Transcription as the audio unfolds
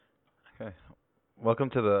Okay. Welcome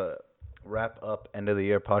to the wrap up end of the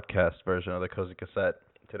year podcast version of the Cozy Cassette.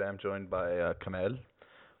 Today I'm joined by Kamel.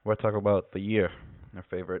 We're talking about the year, our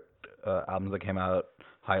favorite albums that came out,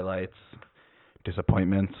 highlights,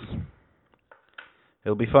 disappointments.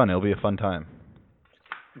 It'll be fun. It'll be a fun time.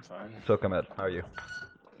 I'm fine. So, Kamel, how are you?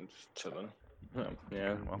 I'm just chilling.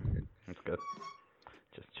 Yeah. Well, that's good.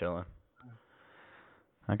 Just chilling.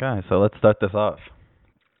 Okay, so let's start this off.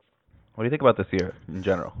 What do you think about this year in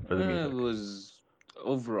general for the It music? was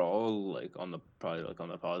overall like on the probably like on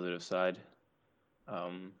the positive side.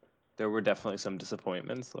 Um, there were definitely some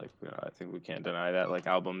disappointments. Like I think we can't deny that. Like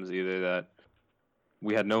albums either that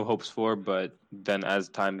we had no hopes for, but then as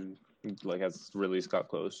time like as release got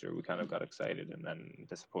closer, we kind of got excited and then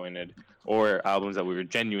disappointed. Or albums that we were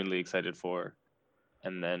genuinely excited for,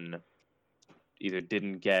 and then either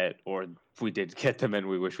didn't get or we did get them and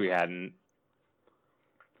we wish we hadn't.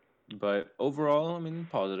 But overall, I mean,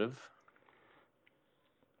 positive.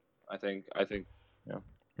 I think yeah.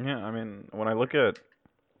 Yeah, I mean, when I look at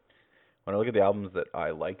the albums that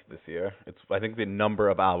I liked this year, it's I think the number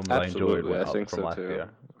of albums I enjoyed Absolutely, went I up think from so last too. year.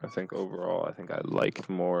 I think overall, I think I liked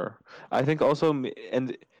more. I think also,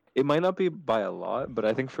 and it might not be by a lot, but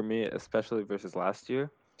I think for me, especially versus last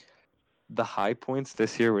year, the high points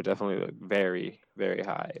this year were definitely like very, very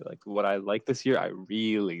high. Like what I liked this year, I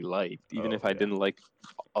really liked, even Oh if I yeah. didn't like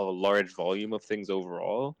a large volume of things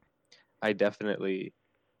overall. I definitely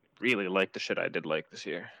really liked the shit I did like this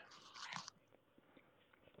year.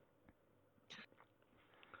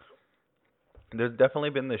 There's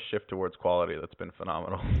definitely been this shift towards quality that's been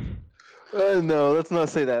phenomenal. No, let's not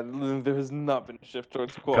say that. There has not been a shift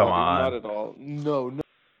towards Come quality, not on. at all. No, no.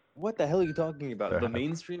 What the hell are you talking about? There The has.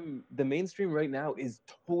 mainstream right now is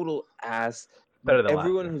total ass. Better than last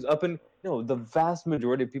Everyone year. who's up and no, the vast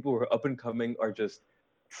majority of people who are up and coming are just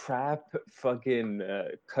trap fucking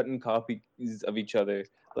cut and copies of each other.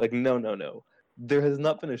 Like no, no, no. There has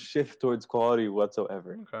not been a shift towards quality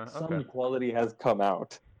whatsoever. Okay, okay. Some quality has come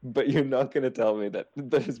out, but you're not gonna tell me that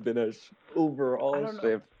there's been a I overall don't know.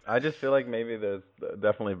 shift. I just feel like maybe there's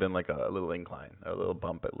definitely been like a little incline, a little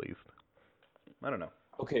bump at least. I don't know.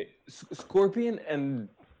 Okay, Scorpion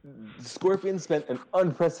spent an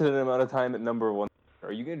unprecedented amount of time at number one.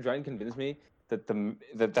 Are you gonna try and convince me that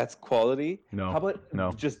that's quality? No, How about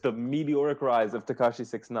no. just the meteoric rise of Takashi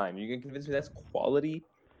 69? Are you gonna convince me that's quality?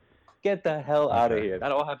 Get the hell out of Okay. here!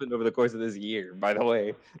 That all happened over the course of this year, by the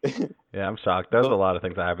way. Yeah, I'm shocked. There's a But lot of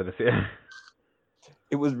things that happened this year.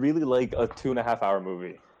 it was really like a 2.5 hour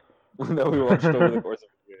movie that we watched over the course of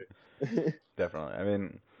a year. Definitely. I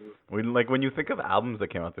mean, when you think of albums that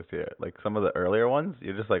came out this year, like some of the earlier ones,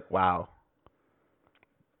 you're just like, wow.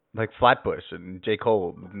 Like Flatbush and J.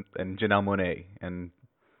 Cole and Janelle Monáe and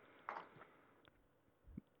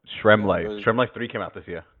Shrem Yeah, Life. Shrem Life 3 came out this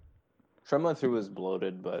year. Tremla 3 was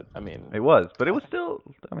bloated, but I mean, It was, but it was still.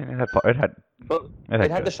 I mean, but it it had had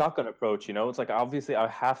the good. shotgun approach, you know. It's like obviously I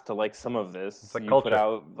have to like some of It's this. like You put culture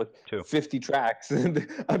out like too. 50 tracks, and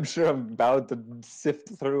I'm sure I'm about to sift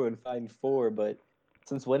through and find four. But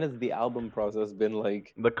since when has the album process been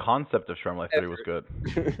like The concept of Shrem Life 3 was good.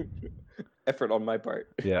 effort, effort on my part?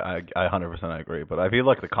 Yeah, I 100% agree. But I feel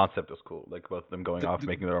like the concept was cool. Like both of them going The- off, the-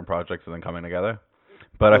 making their own projects, and then coming together.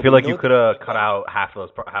 But I no, feel but you like know you what they could should have have cut done? out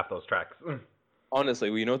half those tracks. Honestly,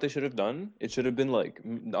 well, you know what they should have done? It should have been like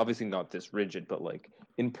obviously not this rigid, but like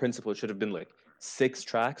in principle, it should have been like 6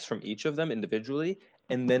 tracks from each of them individually,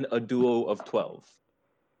 and then a duo of 12.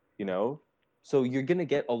 You know, so you're gonna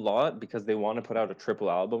get a lot because they want to put out a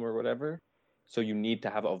triple album or whatever. So you need to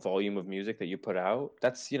have a volume of music that you put out.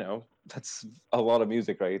 That's a lot of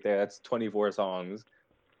music right there. That's 24 songs,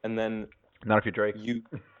 and then Not if you're Drake. you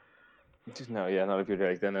no, yeah, not if you're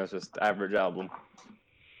Drake. Then it's just average album.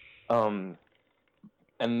 Um,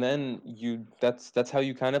 and then that's how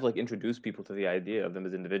you kind of like introduce people to the idea of them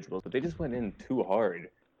as individuals. But they just went in too hard,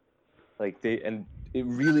 like and it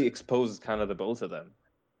really exposed kind of the both of them.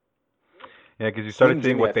 Yeah, because you started Slim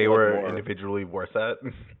seeing Jimmy, I what they feel like were more. individually worse at.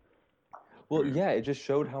 Well, yeah, it just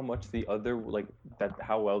showed how much the other like that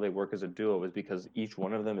how well they work as a duo is because each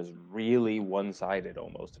one of them is really one-sided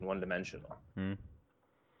almost and one-dimensional. Hmm.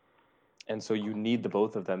 And so you need the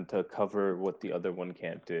both of them to cover what the other one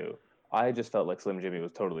can't do. I just felt like Slim Jimmy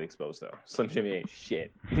was totally exposed though. Slim Jimmy ain't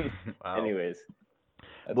shit. Wow. Anyways,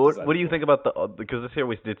 that's But what beside do the you point. think about the because this year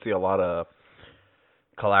we did see a lot of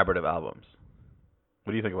collaborative albums.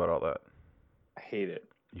 What do you think about all that? I hate it.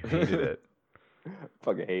 You hated it.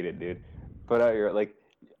 Fucking hate it, dude. But like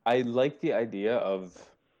I like the idea of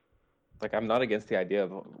like I'm not against the idea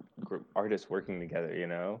of artists working together, you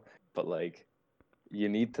know? But like you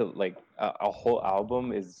need to like a whole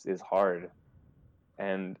album is hard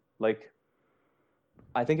and like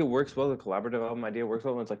I think it works well. The collaborative album idea works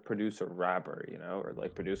well when it's like producer rapper, or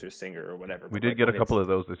like producer singer or whatever. We But did like get a when couple it's of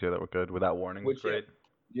those this year that were good. Without Warning was which great.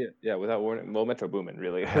 yeah, without warning. Well, Metro Boomin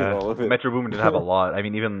really has Yeah, all of it. Metro Boomin did have a lot. I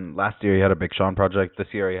mean, even last year he had a Big Sean project. This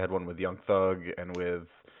year he had one with Young Thug and with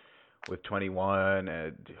 21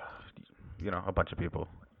 and a bunch of people.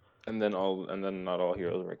 And then not all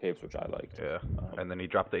heroes wear capes, which I liked. Yeah, and then he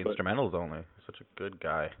dropped the But instrumentals only. Such a good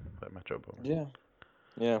guy, that Metro Boomin. yeah,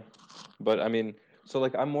 yeah. But I mean, so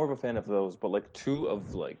like I'm more of a fan of those. But like two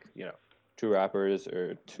of like two rappers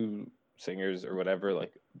or two singers or whatever,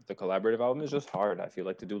 like the collaborative album is just hard. I feel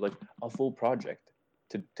like to do like a full project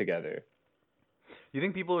together. You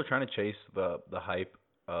think people are trying to chase the hype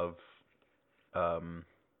of um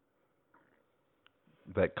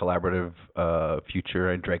that collaborative Future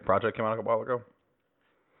and Drake project came out a while ago?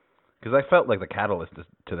 Because I felt like the catalyst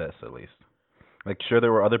to this, at least. Like, sure,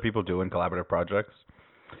 there were other people doing collaborative projects.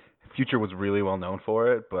 Future was really well known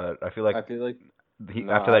for it, but I feel like I feel like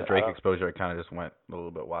no, after that I Drake don't. exposure, it kind of just went a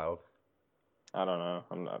little bit wild. I don't know.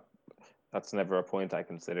 I'm not. That's never a point I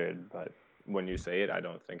considered, but when you say it, I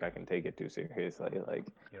don't think I can take it too seriously. Like,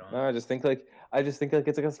 You know? no, I just think like it's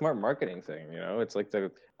like a smart marketing thing. It's like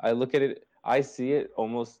I look at it, I see it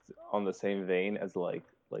almost on the same vein as like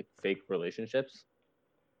fake relationships.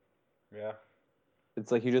 Yeah.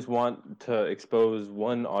 It's like you just want to expose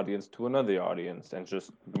one audience to another audience and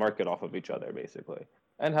just market off of each other basically.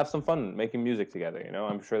 And have some fun making music together,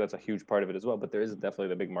 I'm sure that's a huge part of it as well, but there is definitely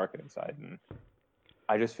the big marketing side. And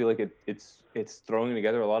I just feel like it's throwing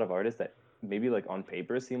together a lot of artists that maybe like on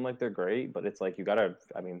paper seem like they're great, but it's like you gotta.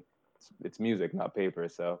 I mean, it's music, not paper,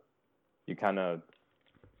 so you kind of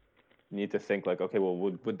need to think like, okay, well,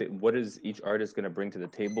 what is each artist gonna bring to the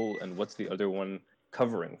table, and what's the other one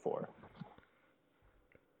covering for,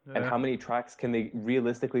 and Yeah. how many tracks can they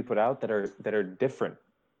realistically put out that are different?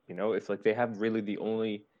 If like they have really the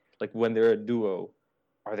only like when they're a duo,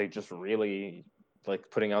 are they just really like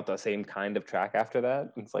putting out the same kind of track after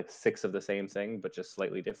that? It's like six of the same thing, but just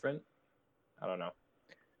slightly different. I don't know.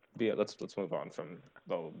 But yeah, let's move on from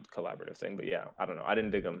the whole collaborative thing. But yeah, I don't know. I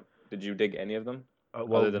didn't dig them. Did you dig any of them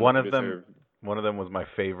Well, other than the one of them, producer? was my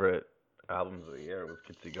favorite albums of the year. Was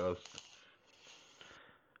Kitsy Ghost,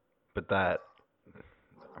 but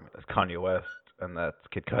I mean, that's Kanye West and that's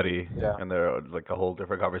Kid Cudi, Yeah. and they're like a whole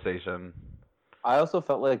different conversation. I also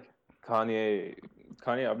felt like Kanye.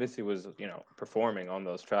 Kanye obviously was performing on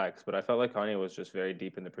those tracks, but I felt like Kanye was just very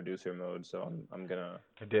deep in the producer mode. So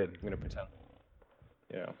I did. I'm gonna pretend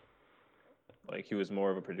you know like he was more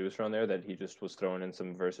of a producer on there, that he just was throwing in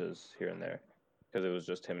some verses here and there because it was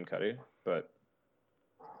just him and Cudi. But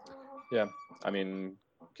yeah, I mean,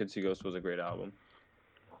 Kids See Ghost was a great album.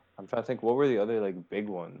 I'm trying to think what were the other like big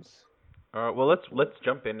ones. All right. Well, let's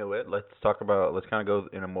jump into it. Let's talk about. Let's kind of go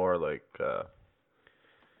in a more like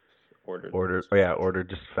Ordered. order. Oh yeah, order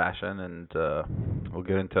just fashion, and we'll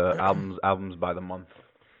get into albums by the month.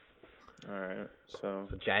 All right. So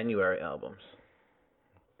So January albums.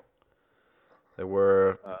 There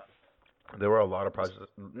were uh, there were a lot of projects.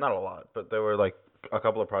 Not a lot, but there were like a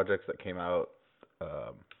couple of projects that came out.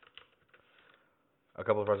 Um, a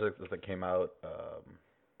couple of projects that came out.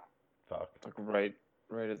 Fuck. like right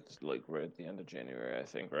at the end of January, I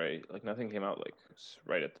think. Right, like nothing came out like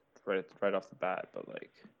right off the bat, but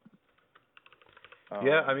like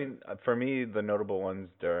Yeah, I um mean, for me, the notable ones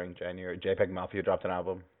during January, JPEG Mafia dropped an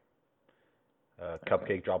album. okay,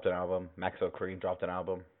 Cupcake dropped an album. Maxo Cream dropped an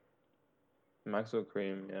album. Maxwell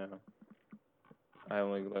Cream. Yeah, I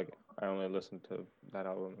only listened to that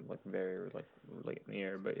album like very like late in the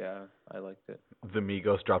year, but yeah, I liked it. The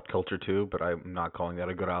Migos dropped Culture 2, but I'm not calling that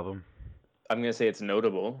a good album. I'm gonna say it's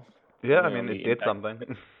notable, Yeah, I depending on mean, it did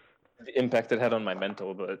something. the impact it had on my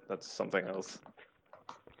mental, but that's something else.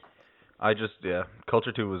 Yeah,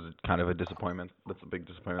 Culture 2 was kind of a disappointment. That's a big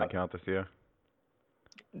disappointment that came out this year.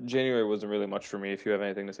 January wasn't really much for me. If you have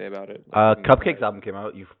anything to say about it, like, we can go Cupcake's ahead. album came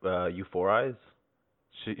out. Euphorize.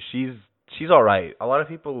 She's all right. A lot of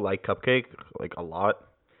people like Cupcake, like a lot.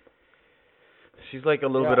 She's like a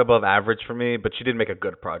little Yeah, bit above average for me, but she did make a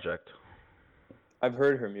good project. I've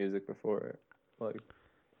heard her music before. Like,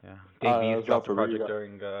 Yeah. I Dave don't know, East it's not dropped a for me. project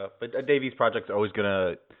during, but Dave East project's always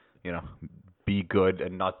gonna, you know, be good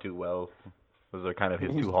and not do well. Those are kind of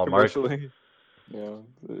his two hallmarks. Commercially, yeah.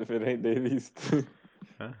 If it ain't Davies,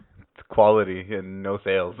 Yeah. It's quality and no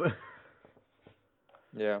sales.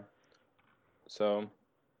 yeah. So,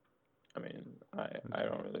 I mean, I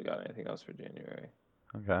don't really got anything else for January.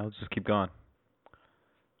 Okay, let's just keep going.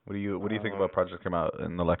 What do you think Um, about projects come out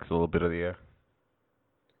in the next little bit of the year?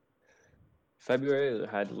 February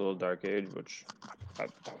had a little Dark Age, which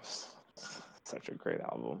that was such a great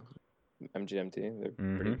album. MGMT, they're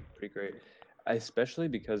Mhm. pretty great. Especially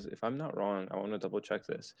because if I'm not wrong, I want to double check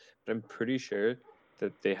this, but I'm pretty sure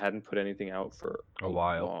that they hadn't put anything out for A a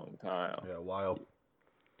while. long time. Yeah, a while.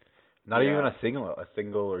 Not even Yeah. a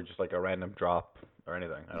single or just like a random drop or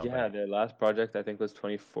anything. I don't think. Yeah, their last project I think was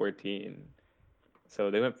 2014. So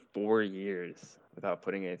they went 4 years without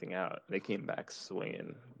putting anything out. They came back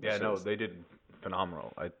swinging, Yeah, which no, is they did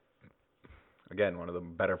phenomenal. Again, one of the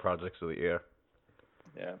better projects of the year.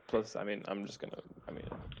 yeah. Plus, I mean, I'm just gonna. I mean,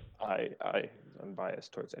 I'm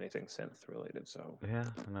biased towards anything synth related, so Yeah,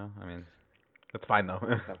 I know. I mean, it's fine though.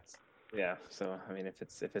 that's yeah. So I mean, if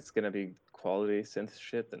it's gonna be quality synth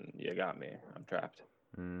shit, then you got me. I'm trapped.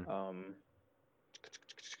 Mm, Um,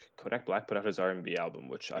 Kodak Black put out his R&B album,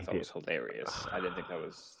 which I he thought did. was hilarious. I didn't think that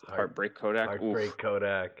was Heart, Heartbreak Kodak. Oof, Heartbreak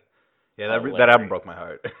Kodak. Yeah, that album hilarious. broke my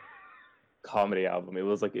heart. Comedy album. It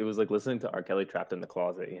was like listening to R. Kelly trapped in the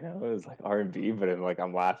closet. It was like R&B, but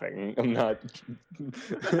I'm laughing. I'm not.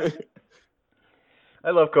 I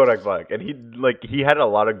love Kodak Black, and he had a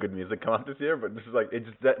lot of good music come out this year, but this is like it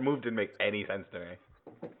just that move didn't make any sense to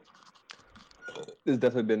me. It's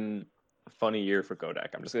definitely been a funny year for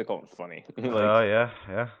Kodak. I'm just gonna call it funny. Oh yeah,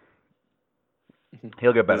 yeah.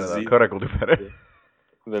 He'll get the better though. Z, Kodak will do better.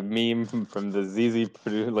 the meme from the ZZ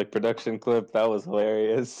production clip that was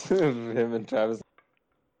hilarious. Him and Travis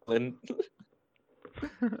Lynn,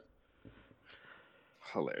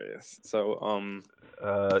 hilarious. So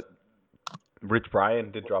uh, Rich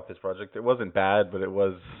Brian did drop his project. It wasn't bad, but it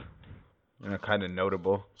was kind of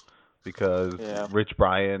notable because yeah, Rich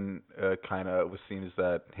Brian kind of was seen as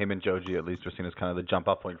that him and Joji at least were seen as kind of the jump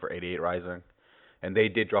off point for 88 Rising, and they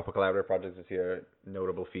did drop a collaborative project this year.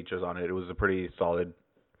 Notable features on it. It was a pretty solid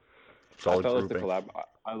I solid felt like the grouping. collab.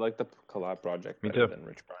 I like the collab project Me better too. than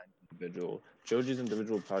Rich Brian's individual. Joji's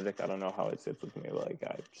individual project, I don't know how it sits with me. Like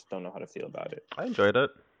I just don't know how to feel about it. I enjoyed it.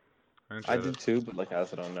 I I enjoyed it. did too, but like I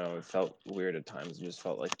also don't know. It felt weird at times. It just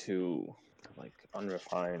felt like too like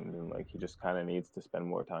unrefined, and like he just kind of needs to spend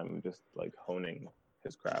more time just like honing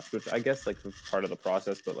his craft, which I guess like was part of the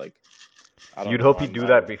process. But like I don't You'd know. hope he'd do I'm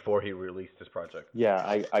that before he released his project.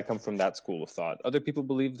 yeah. I come from that school of thought. Other people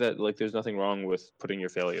believe that like there's nothing wrong with putting your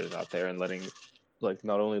failures out there and letting like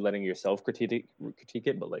not only letting yourself critique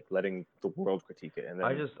it, but like letting the world critique it, and then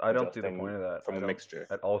I don't see the adjusting point of that. from I a don't mixture.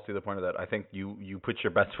 at all see the point of that. I think you put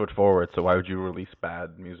your best foot forward. So why would you release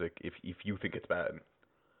bad music if you think it's bad?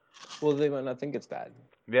 Well, they might not think it's bad.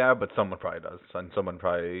 Yeah, but someone probably does, and someone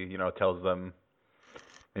probably tells them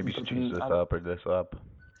maybe you should But change this up or this up.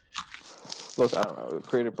 look, I don't know. The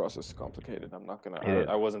creative process is complicated. I'm not gonna. It is.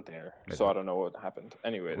 I wasn't there, It so is. I don't know what happened. We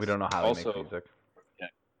Anyways, don't know how he makes also, music. yeah,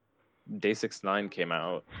 Day 6 9 came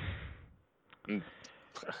out. And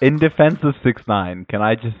In defense of 6ix9ine, can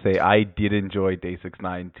I just say I did enjoy Day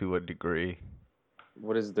 6ix9ine to a degree.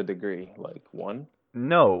 what is the degree? Like one?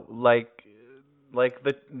 No, like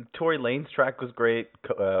the Tory Lanez track was great.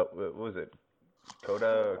 What was it?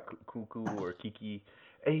 Coda, or Cuckoo, or Kiki.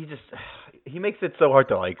 And he makes it so hard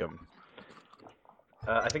to like him.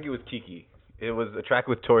 I think it was Kiki. It was a track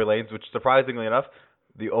with Tory Lanez, which surprisingly enough,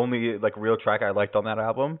 the only like real track I liked on that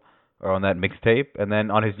album or on that mixtape. And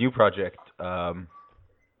then on his new project,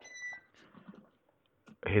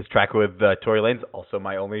 his track with Tory Lanez, also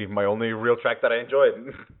my only real track that I enjoyed.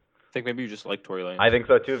 I think maybe you just like Tory I Lanez. think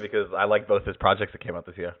so too because I like both his projects that came out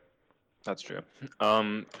this year. That's true.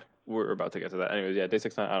 Um, we're about to get to that. Anyways, yeah, Day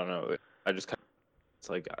 6 9. I don't know. I just kind of, it's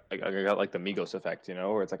like I got like the Migos effect,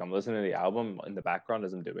 where it's like I'm listening to the album in the background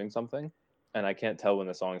as I'm doing something, and I can't tell when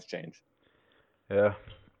the songs change. Yeah.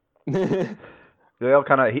 They all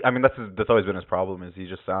kind of. I mean, that's always been his problem. Is he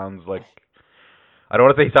just sounds like. I don't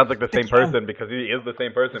want to say he sounds like the same person because he is the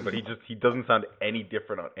same person, but he doesn't sound any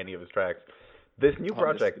different on any of his tracks. This new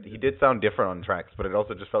project, he did sound different on tracks, but it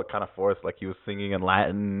also just felt kind of forced, like he was singing in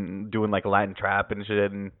Latin, doing like Latin trap and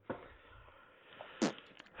shit, and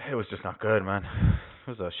it was just not good, man. It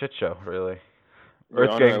was a shit show, really. Your Earth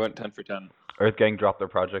Honor, I Gang, went 10 for 10. Earth Gang dropped their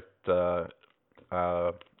project a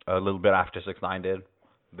little bit after 6ix9ine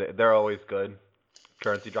did. They're always good.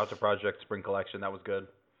 Currency dropped a project, Spring Collection, that was good.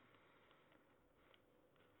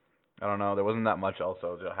 I don't know, there wasn't that much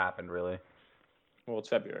also that happened really. Well, it's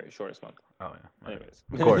February, shortest month. Oh yeah. Anyways,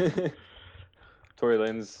 Of course. Tory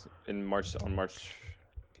Lanez in March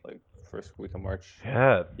like first week of March.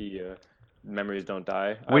 Yeah. He Memories Don't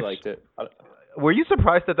Die. Which I liked it. were you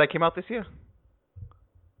surprised that came out this year?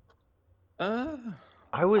 Uh,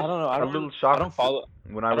 I was I don't know. a little shocked. I don't follow.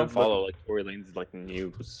 When I was don't follow looking. like Tory Lanez like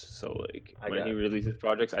news. So like I when got he it. releases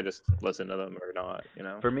projects, I just listen to them or not.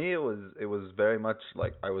 For me, it was very much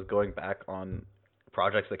like I was going back on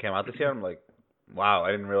projects that came out this year. I'm like, Wow,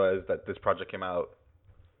 I didn't realize that this project came out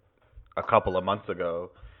a couple of months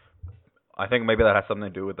ago. I think maybe that has something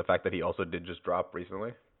to do with the fact that he also did just drop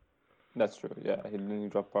recently. That's true. Yeah, he didn't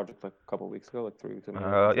drop project like a couple weeks ago, like 3 weeks, maybe a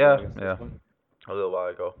month ago. Yeah, I guess this yeah, one. a little while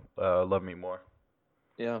ago. Love Me More.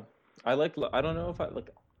 Yeah, I like. I don't know if I like.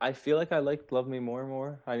 I feel like I like Love Me More and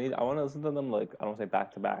More. I want to listen to them like I don't say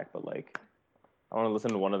back to back, but like I want to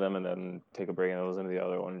listen to one of them and then take a break and then listen to the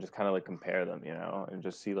other one and just kind of like compare them, and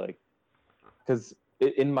just see like because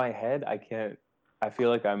in my head I can't. I feel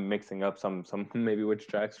like I'm mixing up some maybe which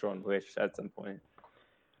tracks are on which at some point.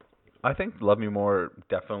 I think Love Me More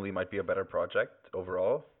definitely might be a better project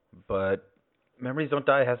overall, but Memories Don't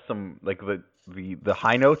Die has some like the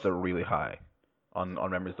high notes are really high on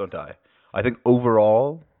Memories Don't Die. I think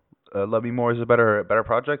overall, Love Me More is a better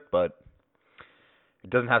project, but it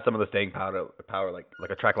doesn't have some of the staying power like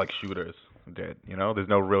a track like Shooters did. There's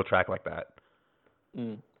no real track like that.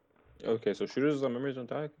 Mm. Okay, so shooters on memories don't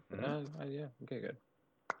die. Hmm. Yeah. Okay, good.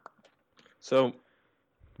 So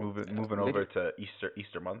Moving over later, to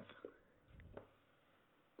Easter month.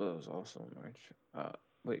 that was also March.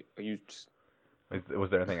 Wait, are you just Was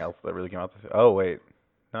there anything else that really came out? Oh wait,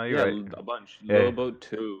 no, you're yeah, right. a bunch. Yeah, Lil Boat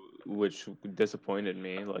 2, which disappointed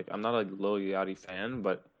me. Like I'm not a Lil Yachty fan,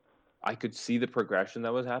 but I could see the progression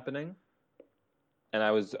that was happening, and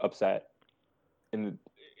I was upset in the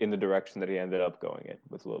in the direction that he ended up going in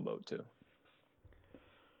with Lil Boat 2.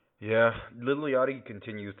 yeah. Little Yachty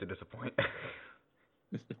continues to disappoint.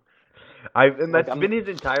 And Like that's I'm been his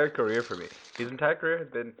entire career for me. His entire career has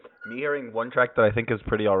been me hearing one track that I think is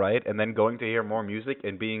pretty alright, and then going to hear more music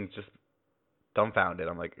and being just dumbfounded.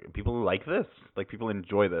 I'm like, people like this? Like, people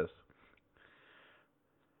enjoy this.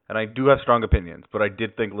 And I do have strong opinions, but I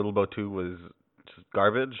did think Little Bo 2 was just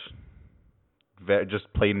garbage.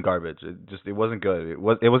 Just plain garbage. It wasn't good.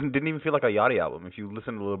 Didn't even feel like a Yachty album. If you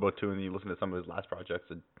listen to Little Bo 2 and you listen to some of his last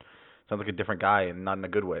projects, it sounds like a different guy and not in a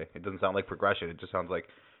good way. It doesn't sound like progression. It just sounds like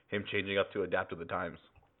him changing up to adapt to the times.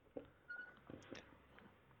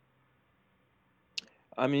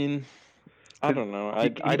 I mean, I Because don't know. he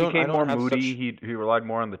I became don't more have moody. such He relied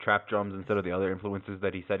more on the trap drums instead of the other influences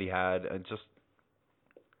that he said he had, and just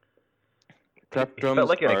trap he felt drums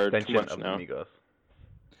like an are too extension much of the now. Migos.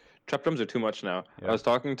 Trap drums are too much now. I Yeah. was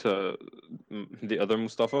talking to the other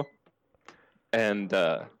Mustafa, and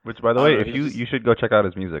Which, by the I don't way, know. if He you just should go check out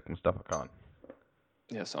his music, Mustafa Khan.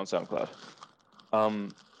 yes on SoundCloud.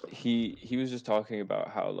 Um, he was just talking about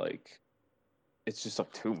how like it's just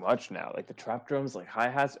like too much now. Like the trap drums, like hi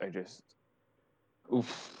hats are just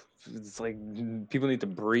oof. It's like people need to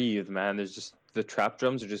breathe, man. There's just the trap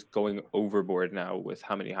drums are just going overboard now with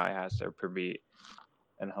how many hi hats there per beat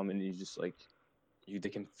and how many just like they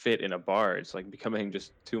can fit in a bar. It's like becoming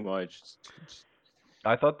just too much.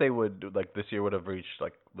 I thought they would like this year would have reached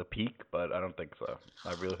like the peak, but I don't think so.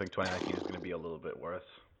 I really think 2019 is going to be a little bit worse.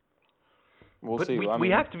 We'll But see. we I we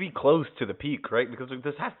mean, have to be close to the peak, right? Because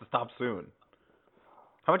this has to stop soon.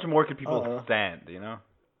 How much more could people uh, stand? You know?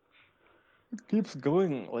 keeps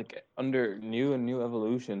going like under new and new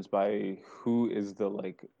evolutions by who is the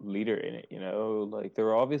like leader in it, like there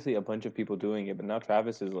are obviously a bunch of people doing it, but now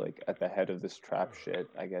Travis is like at the head of this trap shit,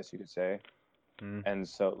 I guess you could say. Mm, And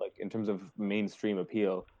so like in terms of mainstream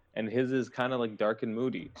appeal, and his is kind of like dark and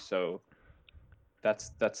moody, so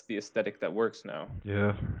that's the aesthetic that works now.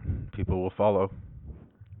 yeah, people will follow.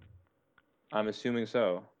 I'm assuming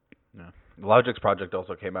so. Yeah. Logic's project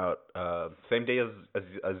also came out same day as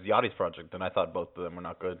Yachty's project, and I thought both of them were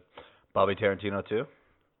not good. Bobby Tarantino too.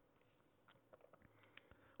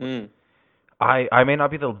 Mm. I may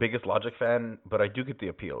not be the biggest Logic fan, but I do get the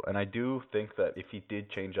appeal, and I do think that if he did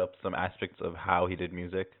change up some aspects of how he did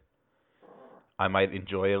music, I might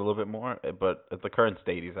enjoy it a little bit more. But at the current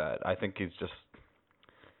state he's at, I think it's just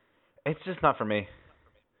not for me.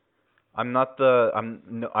 I'm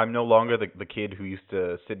no longer the kid who used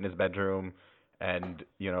to sit in his bedroom and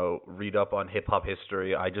read up on hip hop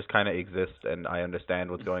history. I just kind of exist and I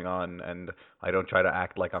understand what's going on, and I don't try to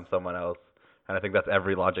act like I'm someone else. And I think that's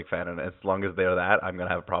every Logic fan, and as long as they're that, I'm gonna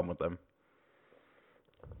have a problem with them.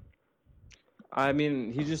 I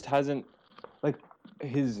mean, he just hasn't like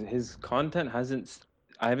his content hasn't.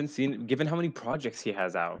 I haven't seen, given how many projects he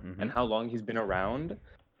has out and Mhm. how long he's been around,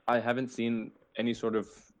 I haven't seen any sort of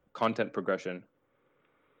content progression.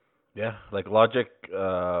 Yeah, like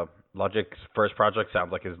Logic's first project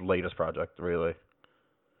sounds like his latest project, really.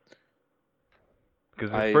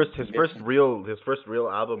 Because I his first real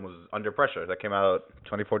album was Under Pressure that came out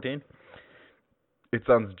 2014. It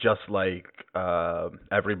sounds just like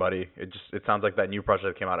Everybody. It sounds like that new project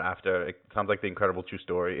that came out after. It sounds like The Incredible True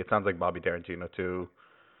Story. It sounds like Bobby Tarantino too.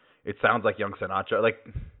 It sounds like Young Sinatra. Like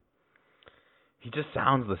He just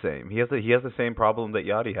sounds the same. He has the same problem that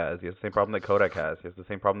Yachty has. He has the same problem that Kodak has. He has the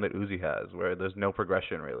same problem that Uzi has, where there's no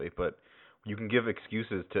progression really. But you can give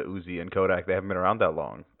excuses to Uzi and Kodak. They haven't been around that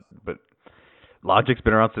long. But Logic's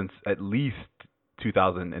been around since at least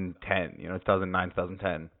 2010. 2009,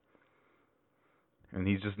 2010, and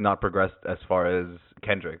he's just not progressed as far as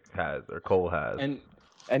Kendrick has or Cole has.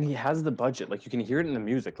 And he has the budget. Like, you can hear it in the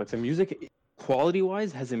music. Like, the music quality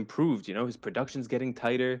wise has improved. His production's getting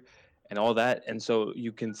tighter and all that. And so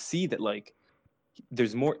you can see that, like,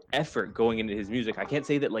 there's more effort going into his music. I can't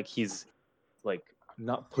say that, like, he's like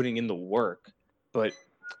not putting in the work, but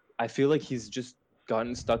I feel like he's just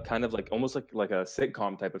gotten stuck kind of like almost like a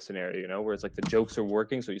sitcom type of scenario, where it's like the jokes are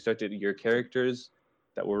working, so you start to your characters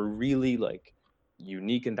that were really like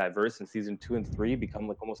unique and diverse in season 2 and 3 become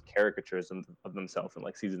like almost caricatures of themselves in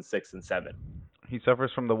like season 6 and 7. He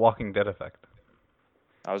suffers from the Walking Dead effect.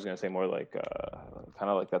 I was gonna say more like kind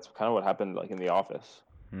of like that's kind of what happened like in The Office.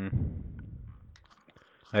 Hmm.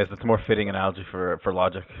 I guess it's a more fitting analogy for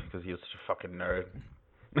Logic because he was such a fucking nerd.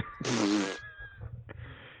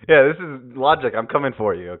 Yeah, this is Logic. I'm coming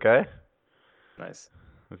for you, okay? Nice.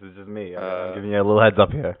 This is just me. I'm giving you a little heads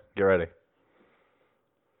up here. Get ready.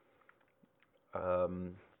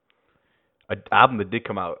 An album that did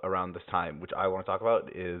come out around this time, which I want to talk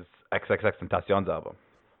about, is XXX Tentacion's album.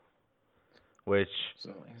 Which,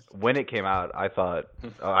 when it came out, I thought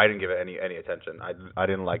I didn't give it any attention. I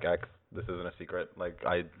didn't like X. This isn't a secret. Like,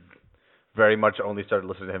 I very much only started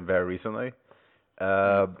listening to him very recently.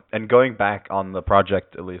 And going back on the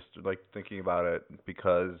project, at least, like thinking about it,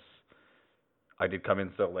 because I did come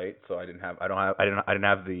in so late, so I didn't have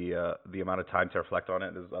the amount of time to reflect on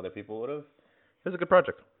it as other people would have. It was a good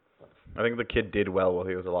project. I think the kid did well while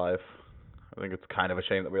he was alive. I think it's kind of a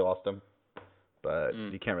shame that we lost him, but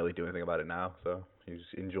you can't really do anything about it now. So you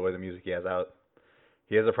just enjoy the music he has out.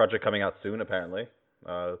 He has a project coming out soon, apparently.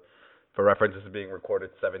 For reference, this is being recorded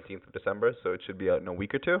 17th of December, so it should be out in a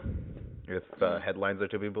week or two, if headlines are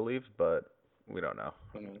to be believed, but we don't know.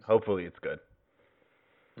 Hopefully it's good.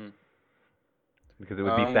 Because it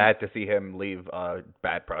would be sad to see him leave a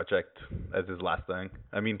bad project as his last thing.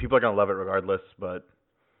 I mean, people are going to love it regardless, but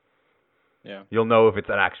yeah, you'll know if it's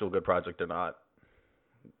an actual good project or not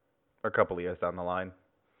a couple of years down the line.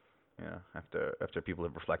 Yeah, after people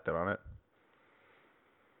have reflected on it.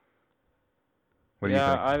 What do you think?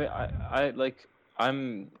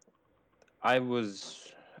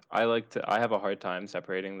 I have a hard time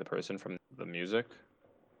separating the person from the music.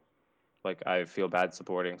 Like, I feel bad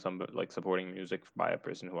supporting supporting music by a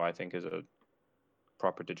person who I think is a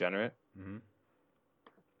proper degenerate.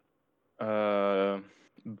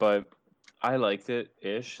 But I liked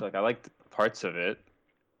it-ish. Like, I liked parts of it.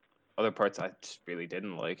 Other parts I just really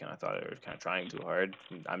didn't like, and I thought it was kind of trying too hard.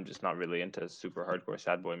 I'm just not really into super hardcore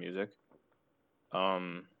sad boy music.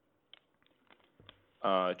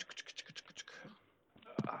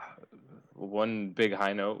 One big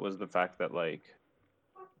high note was the fact that like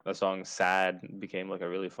the song "Sad" became like a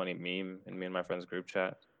really funny meme in me and my friend's group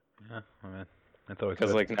chat. Yeah, I mean, it's always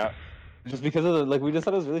because good. like now, just because of we just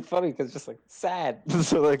thought it was really funny because just like sad.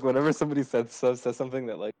 So like whenever somebody says something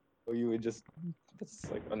that like you would just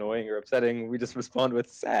that's like annoying or upsetting, we just respond with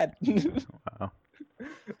sad. Wow.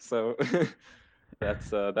 So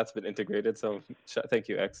that's been integrated. So thank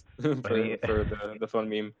you, X, for the fun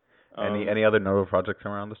meme. Any other notable projects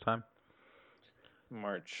around this time?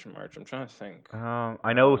 March. I'm trying to think.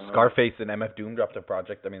 I know Scarface and MF Doom dropped a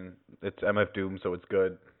project. I mean, it's MF Doom, so it's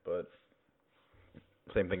good, but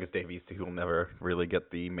same thing as Dave East, who will never really get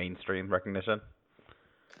the mainstream recognition.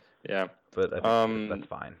 Yeah, but I think that's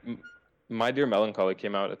fine. My Dear Melancholy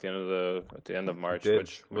came out at the end of March.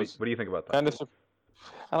 Which what do you think about that? Kind of,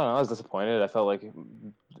 I don't know. I was disappointed. I felt like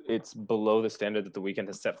it's below the standard that The Weeknd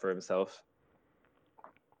has set for himself.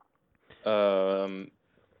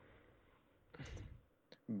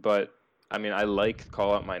 But I mean, I like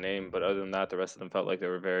Call Out My Name, but other than that, the rest of them felt like they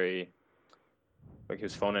were very, like he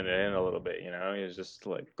was phoning it in a little bit. He was just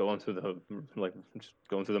like going through the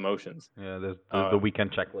motions. Yeah, there's the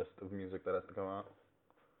Weeknd checklist of music that has to come out.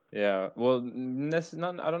 Yeah, well,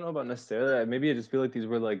 I don't know about necessarily. Maybe I just feel like these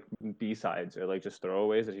were like B-sides or like just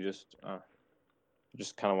throwaways that he just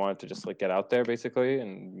kind of wanted to just like get out there basically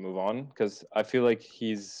and move on. Because I feel like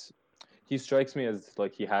he strikes me as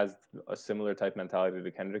like he has a similar type mentality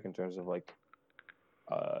to Kendrick in terms of like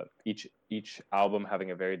each album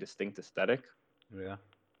having a very distinct aesthetic. Yeah.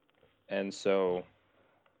 And so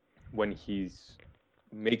when he's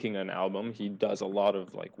making an album, he does a lot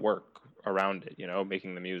of like work around it,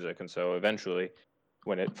 making the music. And so eventually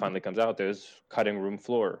when it finally comes out, there's cutting room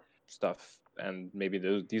floor stuff and maybe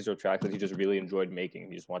these are tracks that he just really enjoyed making.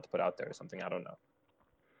 He just wanted to put out there or something. I don't know.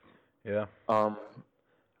 Yeah. Um,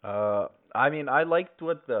 I mean, I liked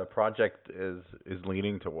what the project is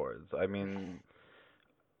leaning towards. I mean,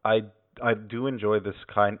 I I do enjoy this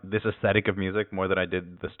aesthetic of music more than I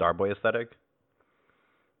did the Starboy aesthetic.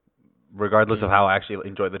 Regardless of mm, how I actually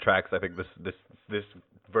enjoy the tracks, I think this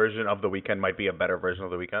version of the weekend might be a better version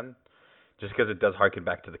of the weekend, just because it does harken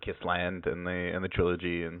back to the Kiss Land and the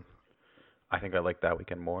trilogy, and I think I like that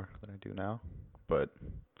weekend more than I do now. But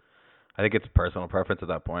I think it's personal preference at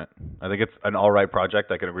that point. I think it's an all right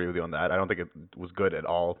project. I can agree with you on that. I don't think it was good at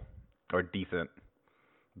all or decent,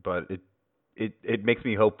 but it makes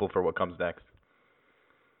me hopeful for what comes next.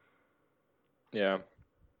 yeah,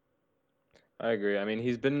 I agree. I mean,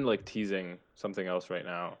 he's been like teasing something else right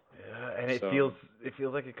now. Yeah, and So, it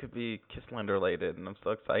feels like it could be Kissland related, and I'm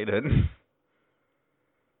so excited.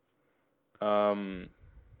 um,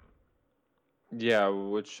 yeah,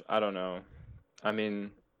 which I don't know. I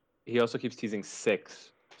mean, he also keeps teasing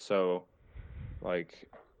six. So, like,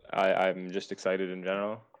 I'm just excited in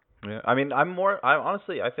general. Yeah, I mean, I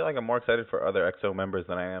honestly, I feel like I'm more excited for other EXO members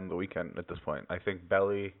than I am the weekend at this point. I think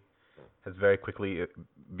Belly has very quickly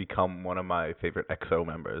become one of my favorite EXO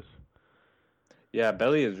members. Yeah,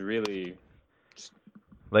 Belly is really.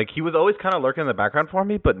 Like he was always kind of lurking in the background for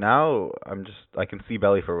me, but now I can see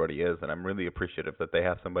Belly for what he is, and I'm really appreciative that they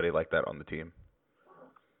have somebody like that on the team.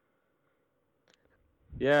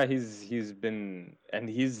 Yeah, he's been and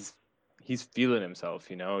he's feeling himself.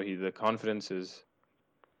 You know, the confidence is.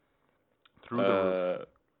 Through the roof. Uh,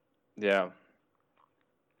 yeah,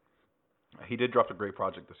 He did drop a great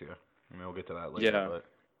project this year. I mean, we'll get to that later, yeah, but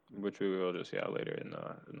which we will just later in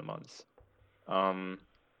the months. Um,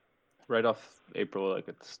 right off April, like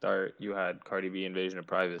at the start, you had Cardi B Invasion of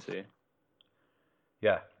Privacy.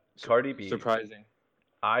 yeah, Cardi B, Surprising.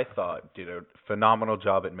 I thought did a phenomenal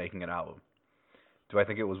job at making an album. Do I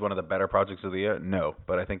think it was one of the better projects of the year? No,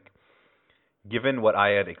 but I think given what I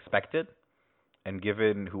had expected and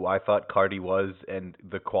given who I thought Cardi was and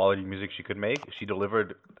the quality music she could make, she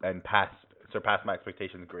delivered and surpassed my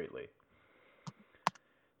expectations greatly.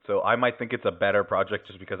 So I might think it's a better project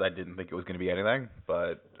just because I didn't think it was going to be anything,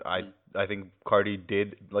 but Mm. I think Cardi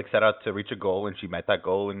did like set out to reach a goal and she met that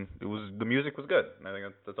goal and the music was good. And I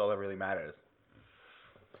think that's all that really matters.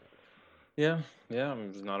 Yeah, yeah, it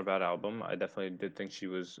was not a bad album. I definitely did think she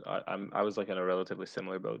was. I was like in a relatively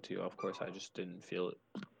similar boat to you. Of course, I just didn't feel it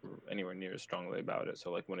anywhere near as strongly about it.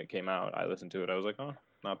 So like when it came out, I listened to it. I was like, oh,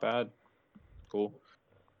 not bad, cool.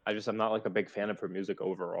 I'm not like a big fan of her music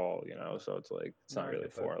overall, you know. So it's like it's No, not I really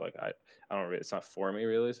get that. for like I don't really it's not for me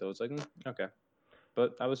really. So it's like okay,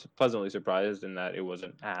 but I was pleasantly surprised in that it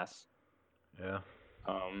wasn't ass. Yeah.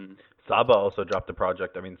 Um, Saba also dropped a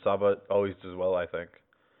project. I mean, Saba always does well, I think.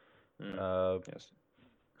 mm, Uh, yes,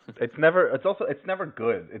 it's never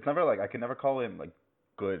good. It's never like I can never call him like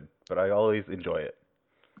good, but I always enjoy it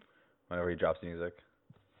whenever he drops music.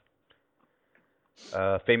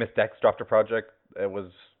 Famous Dex dropped a project. It was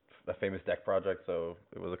a Famous Deck project, so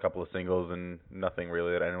it was a couple of singles and nothing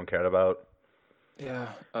really that anyone cared about. yeah.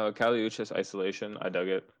 Kali Uchis Isolation, I dug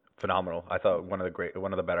it. Phenomenal. I thought one of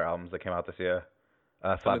the better albums that came out this year. I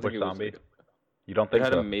don't think Flatbush it was Zombie. like You don't it think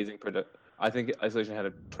had so? amazing product. I think Isolation had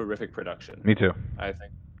a terrific production. Me too. I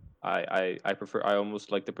think I prefer. I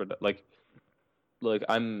almost like the like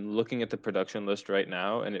I'm looking at the production list right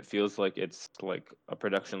now, and it feels like it's like a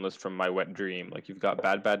production list from my wet dream. Like you've got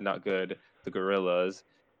Bad Bad Not Good, The Gorillas,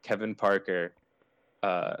 Kevin Parker,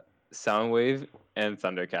 uh, Soundwave, and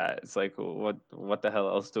Thundercat. It's like what the hell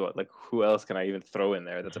else do I like? Who else can I even throw in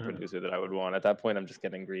there that's a producer that I would want? At that point, I'm just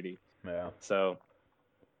getting greedy. Yeah. So,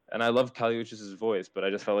 and I love Kaliuch's voice, but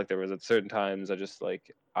I just felt like there was at certain times I just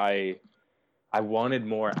like I wanted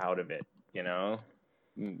more out of it. You know,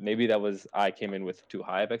 maybe that was I came in with too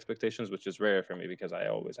high of expectations, which is rare for me because I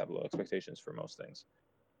always have low expectations for most things.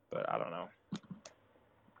 But I don't know.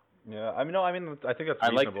 Yeah. I mean, no. I mean, I think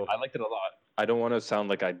that's reasonable. I liked it a lot. I don't want to sound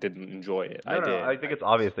like I didn't enjoy it. I No, no. did. I think it's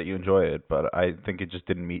obvious that you enjoy it, but I think it just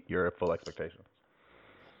didn't meet your full expectations.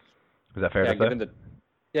 Is that fair Yeah, to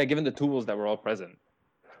say? given the tools that were all present.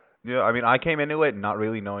 Yeah. I mean, I came into it not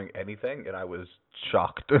really knowing anything, and I was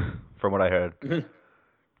shocked from what I heard.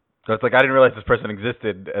 So it's like I didn't realize this person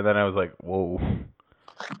existed, and then I was like, whoa.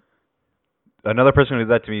 Another person who did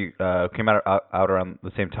that to me came out around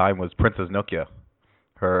the same time was Princess Nokia.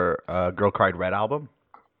 Her Girl Cried Red album.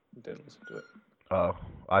 Didn't listen to it. Oh,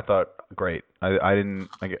 I thought great. I didn't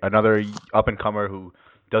like another up and comer who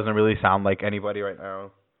doesn't really sound like anybody right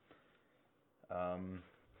now.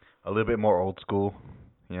 A little bit more old school.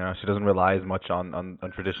 You know, she doesn't rely as much on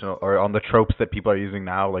traditional or on the tropes that people are using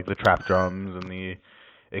now, like the trap drums and the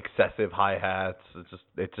excessive hi hats.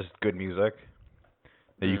 It's just good music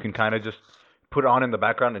that you Mm. can kind of just put on in the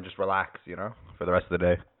background and just relax, you know, for the rest of the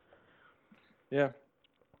day. Yeah.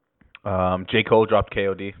 J. Cole dropped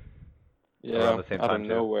KOD around Yeah. the same Out of time too.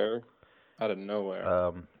 nowhere. Out of nowhere.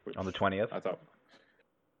 On the Which 20th. I thought,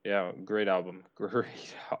 yeah, great album.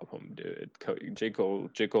 Great album, dude. J. Cole,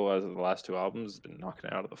 as of the last two albums, has been knocking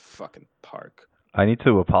it out of the fucking park. I need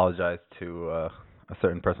to apologize to a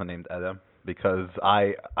certain person named Adam because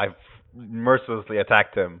I've mercilessly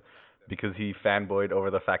attacked him because he fanboyed over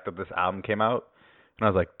the fact that this album came out, and I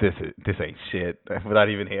was like, this ain't shit without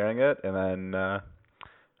even hearing it, and then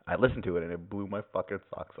I listened to it and it blew my fucking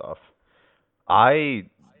socks off. I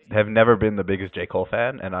have never been the biggest J. Cole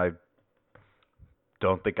fan, and I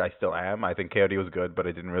don't think I still am. I think KOD was good, but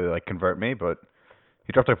it didn't really like convert me. But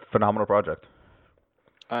he dropped a phenomenal project.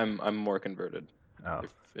 I'm more converted. Oh.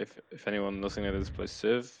 If anyone listening to this plays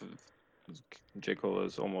Civ, J. Cole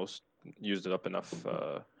has almost used it up enough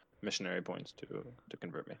missionary points to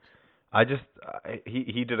convert me.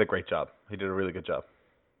 He did a great job. He did a really good job.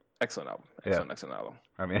 Excellent album. Yeah. Excellent album.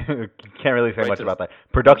 I mean, can't really say Right much to about the-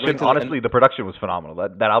 that. Production, right to the honestly, end. the production was phenomenal.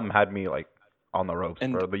 That album had me like on the ropes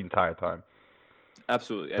And for the entire time.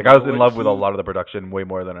 absolutely. Like And I you was know in what? love with a lot of the production way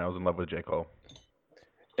more than I was in love with J. Cole.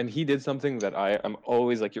 And he did something that I'm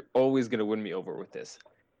always like, you're always gonna win me over with this.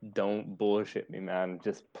 Don't bullshit me, man.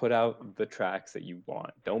 Just put out the tracks that you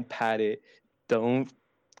want. Don't pad it. Don't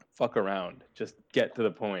fuck around. Just get to the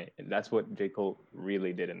point. And that's what J. Cole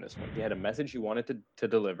really did in this one. He had a message he wanted to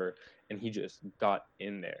deliver, and he just got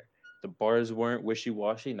in there. The bars weren't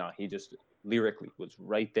wishy-washy. Nah, he just lyrically was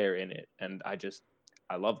right there in it. And I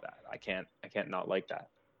love that. I can't not like that.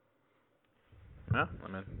 Yeah, I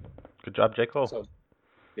mean, good job, J. Cole. So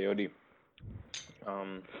KOD.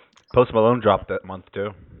 Um Post Malone dropped that month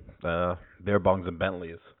too. Beer bongs and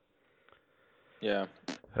Bentleys. yeah.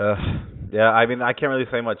 Uh, yeah, I mean, I can't really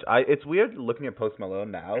say much. It's weird looking at Post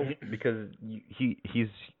Malone now because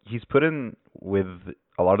he's put in with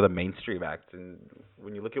a lot of the mainstream acts, and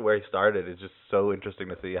when you look at where he started, it's just so interesting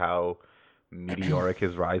to see how meteoric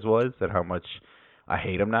his rise was and how much I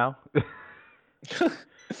hate him now.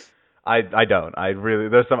 I don't. I really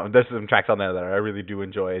there's some tracks on there that I really do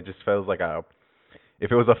enjoy. It just feels like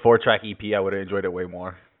if it was a 4-track EP, I would have enjoyed it way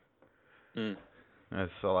more. Mm.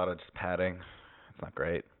 It's a lot of just padding. It's not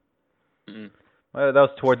great. Mm. Well, that was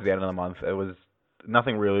towards the end of the month. It was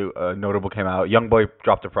nothing really notable came out. Youngboy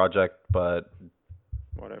dropped a project, but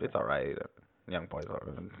Whatever. it's all right. Youngboy's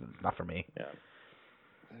not for me. Yeah.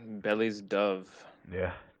 Belly's Dove.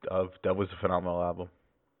 Yeah, Dove was a phenomenal album.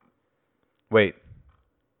 Wait,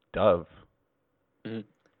 Dove. Mm-hmm.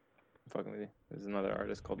 Fucking with you. There's another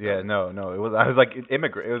artist called Yeah, Belly. no. It was. I was like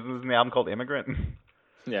Immigrant. It was an album called Immigrant.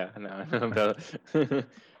 Yeah, I know Belly.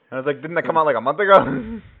 I was like, didn't that come out like a month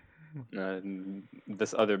ago? No,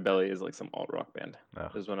 this other Belly is like some alt rock band. Oh.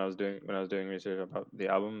 This is when I was doing research about the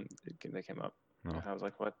album. They came up, Oh. and I was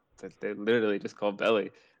like, "What? They literally just called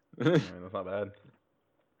Belly." I mean, that's not bad.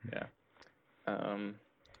 Yeah.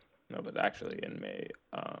 No, but actually in May,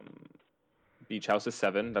 Beach House is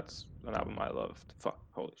 7. That's an album I loved. Fuck,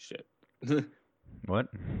 holy shit. What?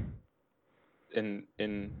 in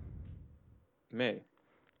May.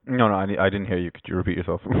 No, I didn't hear you. Could you repeat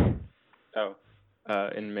yourself? Oh,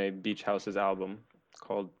 in May, Beach House's album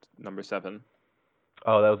called Number 7.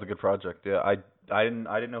 Oh, that was a good project. Yeah, I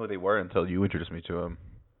didn't know who they were until you introduced me to them.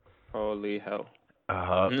 Holy hell.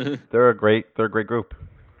 They're a great group.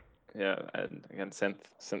 Yeah, and again,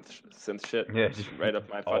 synth shit. Yeah, just right up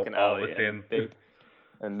my all- fucking all alley. within.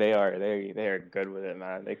 They are good with it,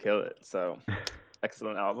 man. They kill it. So,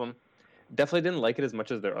 excellent album. Definitely didn't like it as much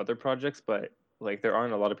as their other projects, but like there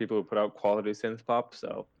aren't a lot of people who put out quality synth pop,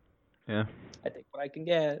 so Yeah. I take what I can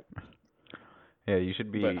get. Yeah, you should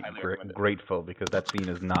be But highly recommend it. grateful because that scene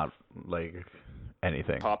is not like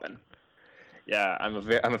anything. Poppin'. Yeah, I'm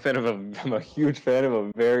a huge fan of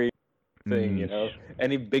a very thing, you know. Niche.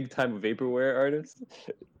 Any big time vaporware artist,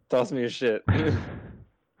 toss me a shit.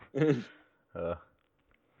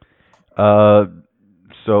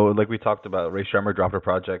 So like we talked about, Ray Shremmer dropped a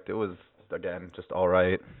project. It was again just all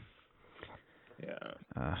right.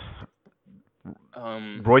 Yeah.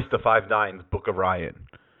 Royce the 5'9's Book of Ryan,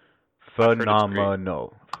 I've heard it's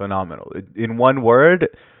phenomenal. In one word,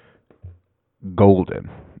 golden.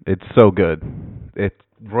 It's so good.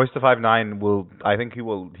 Royce the 5'9 will. I think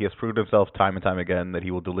he has proved himself time and time again that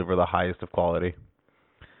he will deliver the highest of quality.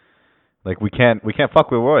 Like we can't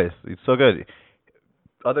fuck with Royce. He's so good.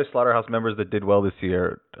 Other Slaughterhouse members that did well this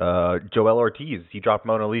year, Joel Ortiz, he dropped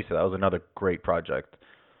Mona Lisa. That was another great project.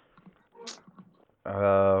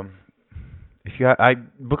 Um, if you, I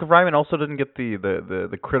Book of Ryman also didn't get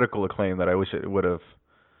the critical acclaim that I wish it would have,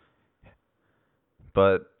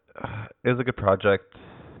 but it was a good project.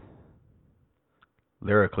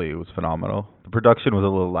 Lyrically, it was phenomenal. The production was a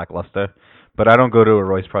little lackluster, but I don't go to a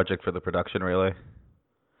Royce project for the production really.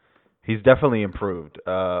 He's definitely improved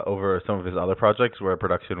over some of his other projects where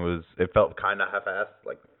production was it felt kind of half-assed.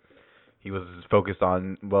 Like he was focused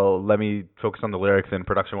on well, let me focus on the lyrics and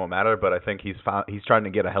production won't matter. But I think he's trying to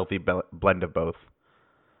get a healthy blend of both.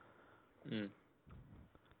 Mm.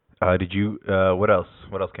 Did you what else?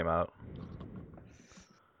 What else came out?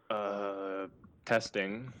 Uh,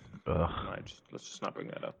 Testing. Ugh. Let's just not bring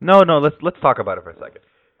that up. No, no. Let's talk about it for a second.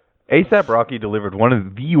 ASAP Rocky delivered one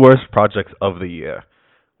of the worst projects of the year.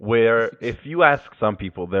 Where if you ask some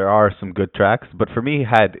people, there are some good tracks, but for me, he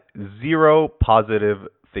had zero positive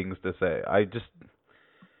things to say.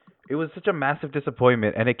 It was such a massive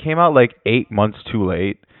disappointment, and it came out like 8 months too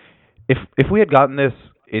late. If we had gotten this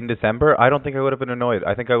in December, I don't think I would have been annoyed.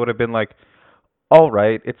 I think I would have been like, all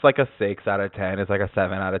right, it's like a 6 out of 10, it's like a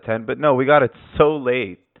 7 out of 10. But no, we got it so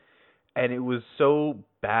late, and it was so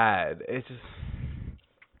bad. It's just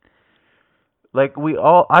like we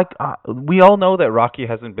all know that Rocky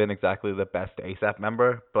hasn't been exactly the best ASAP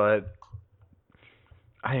member, but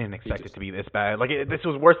I didn't He expect it just to be this bad. Like this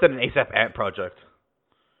was worse than an ASAP Ant project.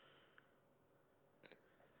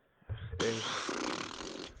 It,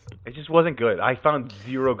 it just wasn't good. I found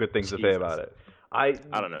zero good things to say Jesus. about it. I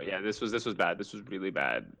I don't know. Yeah, this was bad. This was really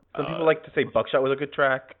bad. Some people like to say Buckshot was a good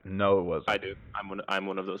track. No, it I wasn't. do. I'm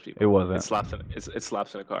one of those It people. wasn't. It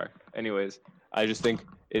slaps in a car. Anyways, I just think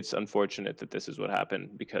it's unfortunate that this is what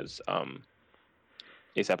happened because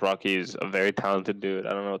ASAP Rocky is a very talented dude.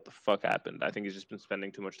 I don't know what the fuck happened. I think he's just been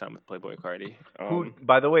spending too much time with Playboy Cardi. Who,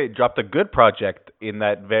 by the way, dropped a good project in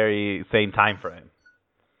that very same time frame.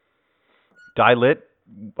 Die Lit,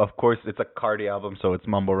 of course, it's a Cardi album, so it's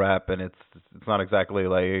mumble rap, and it's not exactly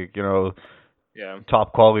like Yeah.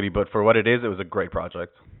 top quality, but for what it is, it was a great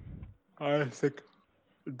project. I think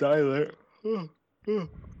Dilet.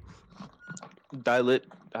 Dilet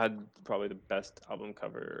had probably the best album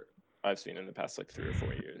cover I've seen in the past like 3 or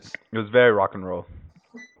 4 years. It was very rock and roll.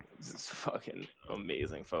 This is fucking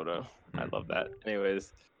amazing photo. I love that.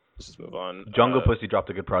 Anyways, let's just move on. Jungle Pussy dropped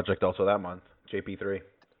a good project also that month. JP3.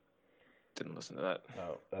 Didn't listen to that.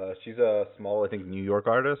 Oh, she's a small, I think, New York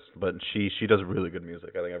artist, but she does really good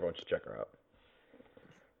music. I think everyone should check her out.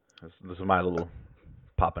 This is my little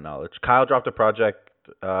pop of knowledge. Kyle dropped a project.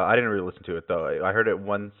 I didn't really listen to it though. I heard it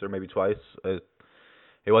once or maybe twice. It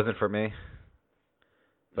wasn't for me.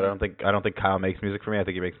 But I don't think Kyle makes music for me. I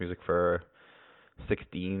think he makes music for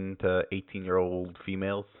 16 to 18-year-old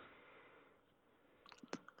females.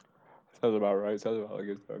 Sounds about right. Sounds about like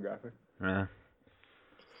his biography. Yeah.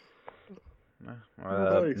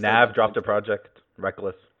 Nav dropped a project.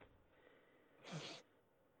 Reckless.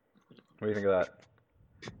 What do you think of that?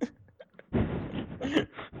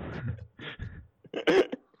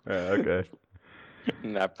 Yeah, okay.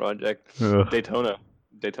 That project. Ugh.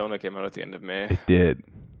 Daytona came out at the end of May. It did.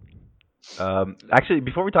 Actually,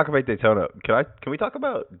 before we talk about Daytona, can we talk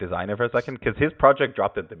about Designer for a second? Because his project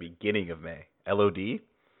dropped at the beginning of May. LOD.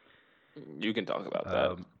 You can talk about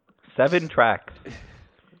that. 7 tracks.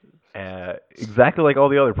 Exactly like all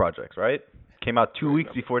the other projects, right? Came out 2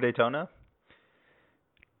 weeks before Daytona.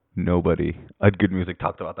 Nobody at Good Music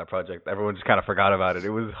talked about that project. Everyone just kind of forgot about it. It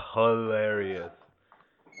was hilarious.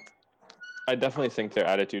 I definitely think their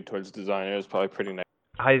attitude towards Designer is probably pretty nice.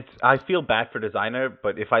 I feel bad for Designer,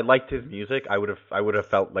 but if I liked his music, I would have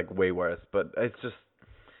felt like way worse. But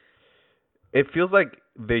it feels like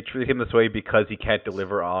they treat him this way because he can't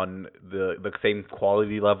deliver on the same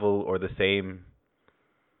quality level or the same.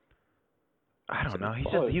 I don't know.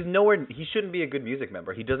 He's nowhere. He shouldn't be a Good Music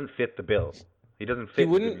member. He doesn't fit the bill. He doesn't fit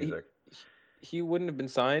Good Music. He wouldn't have been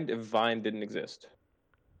signed if Vine didn't exist.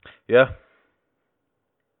 Yeah.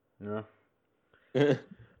 Yeah.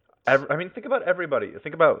 I mean, think about everybody.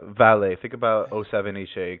 Think about Valet. Think about 07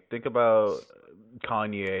 Shake. Think about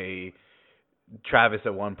Kanye, Travis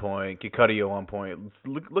at one point, Kid Cudi at one point.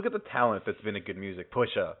 Look at the talent that's been in Good Music.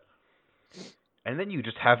 Pusha. And then you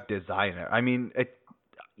just have Designer. I mean,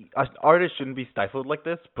 an artist shouldn't be stifled like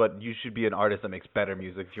this, but you should be an artist that makes better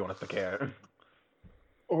music if you want us to care.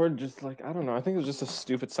 Or just like, I don't know. I think it was just a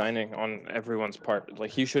stupid signing on everyone's part.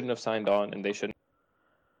 Like, he shouldn't have signed on, and they shouldn't,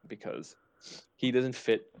 because he doesn't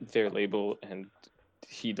fit their label, and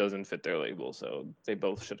he doesn't fit their label. So they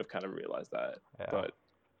both should have kind of realized that. Yeah. But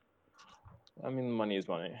I mean, money is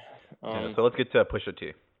money. So let's get to Pusha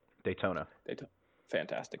T, Daytona.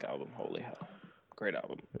 Fantastic album. Holy hell, great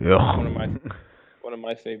album. Yeah. One of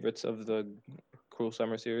my favorites of the Cruel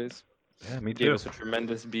Summer series. Yeah, me Gave too. us a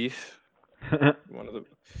tremendous beef. One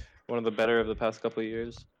of the better of the past couple of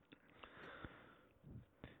years.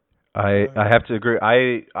 I have to agree.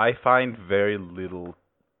 I find very little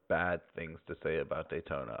bad things to say about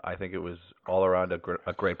Daytona. I think it was all around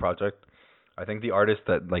a great project. I think the artist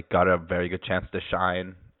that like got a very good chance to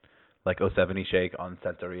shine, like 070 Shake on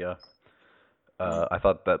Santeria. Mm. I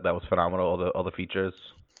thought that was phenomenal. All the features,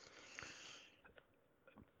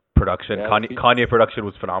 production, Yeah, Kanye production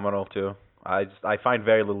was phenomenal too. I find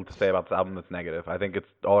very little to say about this album that's negative. I think it's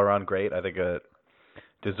all around great. I think it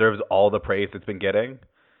deserves all the praise it's been getting,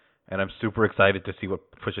 and I'm super excited to see what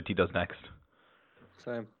Pusha T does next.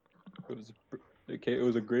 same. It was okay. It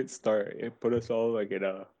was a great start. It put us all like in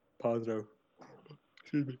a positive.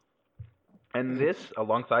 Excuse me. And this,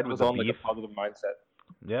 alongside Put with us the all in like a beef, positive mindset.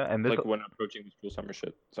 yeah, and this, Like when approaching this Cruel Summer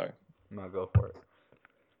shit. Sorry. no, go for it.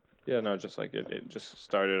 Yeah, no, just like it just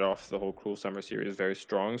started off the whole Cruel Summer series very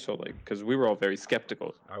strong. So like, because we were all very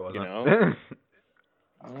skeptical, I you wasn't. know.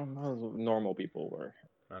 I don't know. Normal people were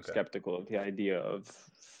Okay. skeptical of the idea of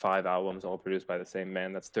 5 albums all produced by the same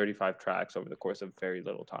man. That's 35 tracks over the course of very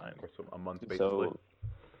little time. Or so a month basically. So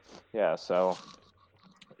yeah, so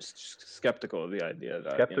skeptical of the idea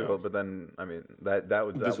that Skeptical, but then I mean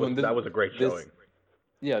this one that was a great this showing.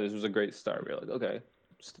 yeah, this was a great start. We're like, okay,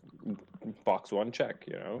 box one check,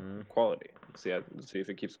 Mm. quality. See if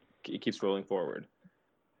it keeps rolling forward.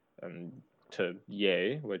 And to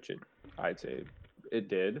yay, which I'd say it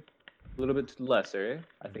did. A little bit lesser.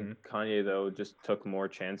 I think Hmm. Kanye though just took more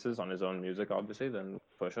chances on his own music, obviously, than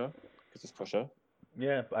Pusha, because it's Pusha.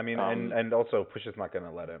 Yeah, I mean, Um, and also Pusha's not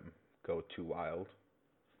gonna let him go too wild.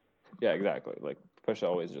 yeah, exactly. Like Pusha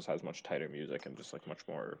always just has much tighter music and just like much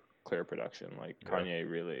more clear production. Like Yeah. Kanye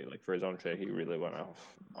really, like for his own shit, he really went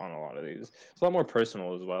off on a lot of these. It's a lot more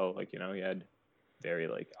personal as well. Like he had very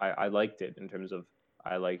like I liked it in terms of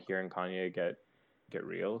I like hearing Kanye get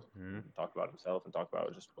real Hmm. and talk about himself and talk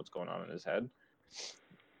about just what's going on in his head.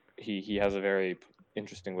 He has a very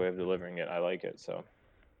interesting way of delivering it. I like it. So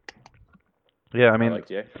Yeah, I I mean, liked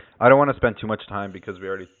it. I don't want to spend too much time because we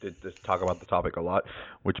already did this talk about the topic a lot.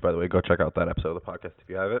 Which, by the way, go check out that episode of the podcast if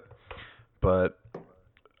you have it. But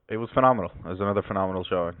it was phenomenal. It was another phenomenal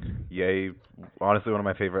showing. Yay, honestly, one of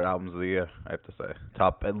my favorite albums of the year. I have to say,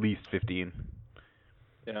 top at least 15.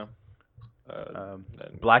 Yeah. Uh,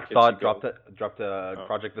 then Black Kitsy Thought Go. dropped a Oh.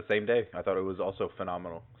 project the same day. I thought it was also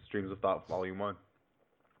phenomenal. Streams of Thought Volume One.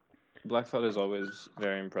 Black Thought is always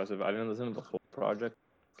very impressive. I didn't listen to the whole project,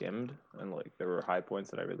 skimmed, and like there were high points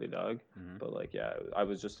that I really dug. Hmm. But like, yeah, I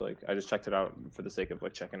was just like, I just checked it out for the sake of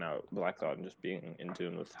like checking out Black Thought and just being in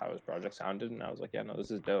tune with how his project sounded. And I was like, yeah, no,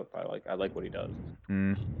 this is dope. I like what he does.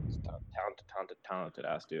 Mm. He's talented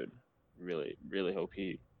ass dude. Really, really hope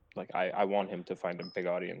he like. I want him to find a big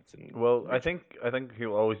audience and Well, reach. I think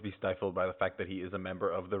he'll always be stifled by the fact that he is a member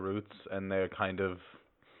of the Roots, and they're kind of,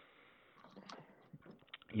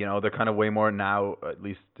 they're kind of way more now, at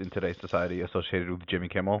least in today's society, associated with Jimmy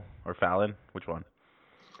Kimmel or Fallon. Which one?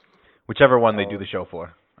 Whichever one they do Oh, the show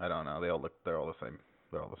for. I don't know. They're all the same.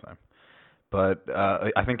 They're all the same. But yeah.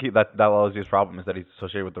 I think that'll always be his problem is that he's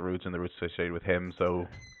associated with the Roots, and the Roots associated with him, so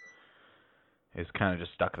he's kind of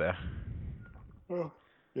just stuck there. Oh,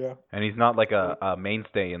 yeah. And he's not like a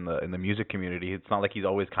mainstay in the music community. It's not like he's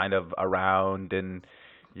always kind of around and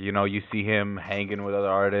you see him hanging with other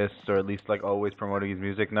artists or at least like always promoting his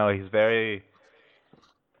music. No, he's Kind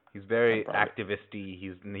very of private. activisty.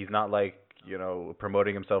 He's not like,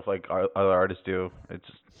 promoting himself like other artists do. It's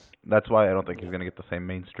just, that's why I don't think he's Yeah. going to get the same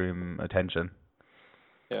mainstream attention.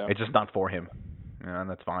 Yeah. It's just not for him. And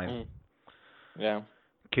that's fine. Mm, yeah.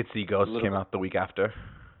 Kids See A Ghosts little came bit. out the week after.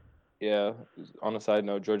 Yeah. On a side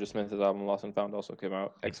note, Georgia Smith's album Lost and Found also came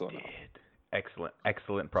out. It Excellent did. album.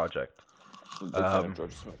 Excellent project. Big fan of Um,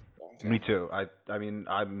 Georgia Smith. Yeah. Me too. I mean,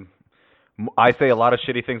 I say a lot of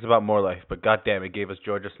shitty things about More Life, but goddamn, it gave us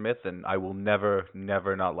Georgia Smith, and I will never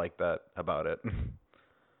not like that about it.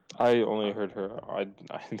 I only heard her. I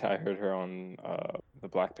heard her on the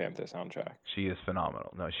Black Panther soundtrack. She is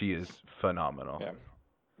phenomenal. No, she is phenomenal. Yeah.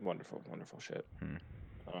 Wonderful shit. Hmm.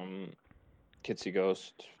 Um, Kitsy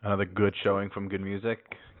Ghost. Another good Dope. showing from good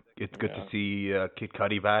music. It's good to Yeah. see Kid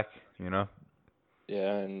Cudi back.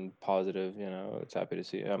 Yeah, and positive. It's happy to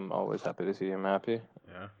see. I'm always happy to see him happy.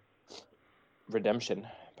 Yeah. Redemption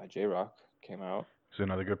by J Rock came out. It's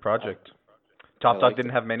another good I project. I Top Dog liked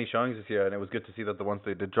didn't it. have many showings this year, and it was good to see that the ones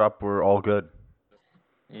they did drop were all good.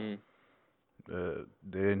 Mm. They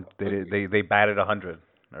didn't, Like, they batted 100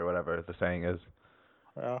 or whatever the saying is.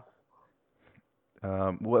 yeah.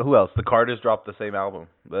 Who else? The Carters dropped the same album,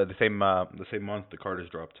 the same month. The Carters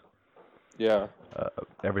dropped. Yeah. Uh,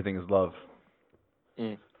 Everything is Love.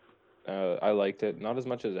 Mm. I liked it, not as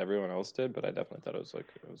much as everyone else did, but I definitely thought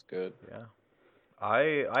it was good. Yeah. I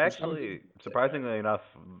Which kind of actually, say that. surprisingly enough,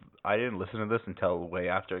 I didn't listen to this until way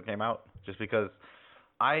after it came out, just because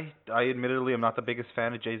I admittedly am not the biggest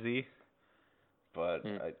fan of Jay-Z, but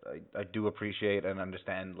Mm. I do appreciate and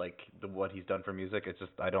understand like what he's done for music. It's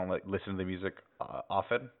just I don't like listen to the music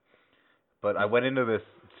often. But I Mm. went into this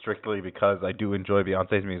strictly because I do enjoy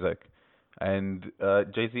Beyonce's music, and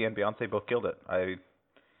Jay-Z and Beyonce both killed it. I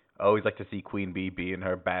always like to see Queen Bee being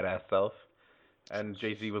her badass self, and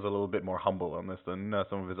Jay-Z was a little bit more humble on this than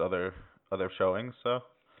some of his other showings, so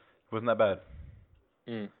it wasn't that bad.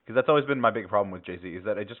 Mm. Because that's always been my big problem with Jay-Z is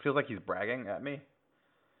that it just feels like he's bragging at me,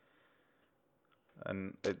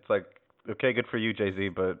 and it's like, okay, good for you, Jay-Z,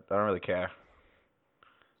 but I don't really care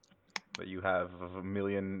that you have a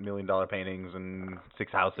million dollar paintings and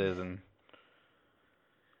six houses, and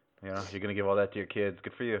you're gonna give all that to your kids.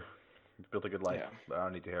 Good for you. You've built a good life, Yeah. but I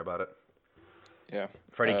don't need to hear about it. Yeah.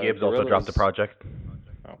 Freddie Gibbs also dropped a Gorillas. project.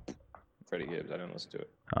 Oh, Freddie Gibbs. I didn't listen to it.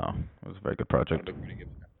 Oh, it was a very good Not a project. big Freddie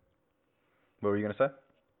Gibbs What were you gonna say?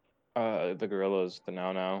 fan. The Gorillas, the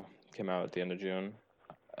Now Now, came out at the end of June.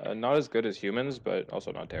 Not as good as Humans, but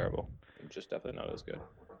also not terrible. Just definitely not as good.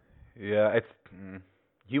 Yeah,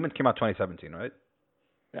 Humans came out 2017, right?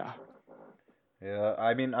 Yeah. Yeah,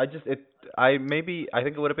 I mean, I think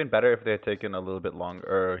it would have been better if they had taken a little bit longer,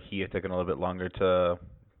 or he had taken a little bit longer to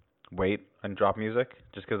wait and drop music,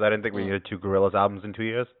 just because I didn't think we Mm. needed two Gorillaz albums in 2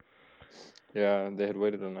 years. Yeah, they had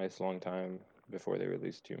waited a nice long time before they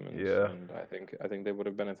released Humans, Yeah. and I think they would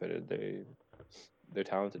have benefited. They're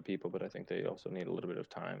talented people, but I think they also need a little bit of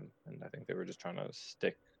time, and I think they were just trying to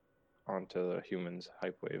stick onto the Humans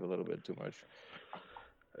hype wave a little bit too much.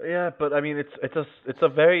 Yeah, but I mean, it's a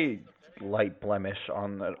very light blemish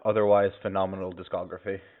on an otherwise phenomenal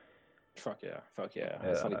discography. Fuck yeah. It's Yeah,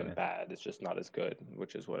 not I even mean, bad. It's just not as good,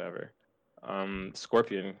 which is whatever.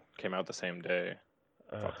 Scorpion came out the same day.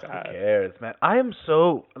 Fuck who that. cares, man? I am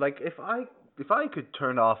so like if I could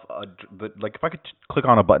turn off like if I could click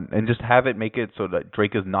on a button and just have it make it so that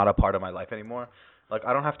Drake is not a part of my life anymore. Like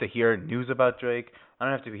I don't have to hear news about Drake. I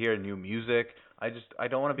don't have to hear new music. I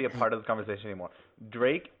don't want to be a part of this conversation anymore.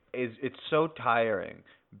 Drake is it's so tiring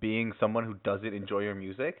being someone who doesn't enjoy your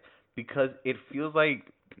music because it feels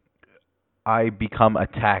like I become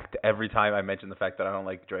attacked every time I mention the fact that I don't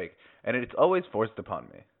like Drake, and it's always forced upon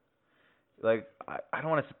me. Like I don't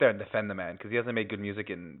want to sit there and defend the man because he hasn't made good music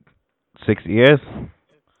in 6 years,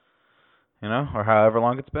 or however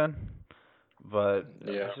long it's been. But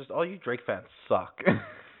Yeah. it's just all you Drake fans suck.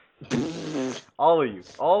 All of you,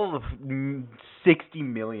 all of the 60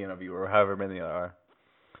 million of you, or however many there are.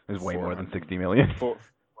 There's way more than 400, 60 million.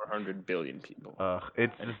 400 billion people.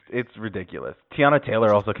 It's ridiculous. Tiana Which Taylor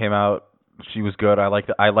is also came out. She was good. I liked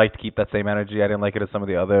to keep that same energy. I didn't like it as some of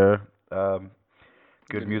the other good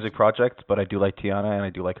good music music. projects, but I do like Tiana and I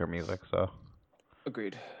do like her music. So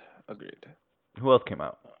Agreed. Agreed. who else came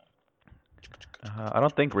out? I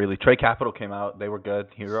don't think really. Trey Capital came out. They were good.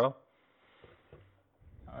 Hero.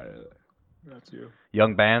 I, that's you.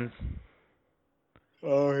 Young Bands.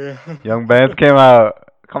 Oh yeah. Young Bands came out.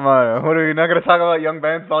 Come on. What are we not gonna talk about? Young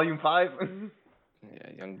Bands Volume 5?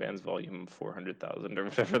 Yeah, Young Bands Volume 400,000 or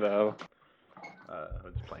whatever the hell.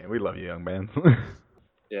 I'm just playing. We love you, Young Bands.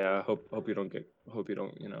 Yeah, hope you don't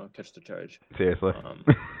catch the charge. Seriously. Um,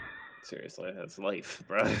 seriously, that's life,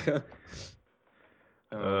 bro.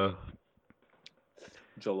 uh, um,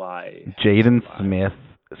 July, Jaden July. Smith,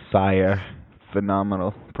 Sire,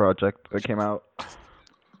 phenomenal project that came out.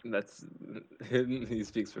 That's he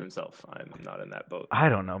speaks for himself. I'm not in that boat. I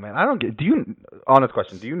don't know, man. I don't get. Do you? Honest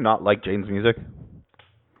question. Do you not like Jaden's music?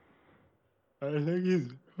 I think he's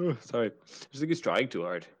sorry. I just think he's trying too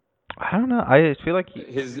hard. I don't know. I feel like he.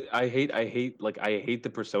 I hate the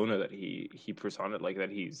persona that he personaed like that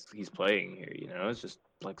he's playing here, it's just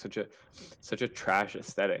like such a trash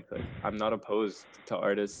aesthetic. Like I'm not opposed to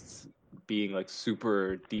artists being like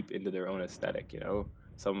super deep into their own aesthetic.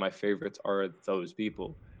 Some of my favorites are those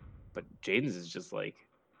people, but Jaden's is just like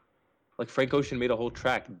Frank Ocean made a whole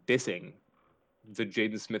track dissing the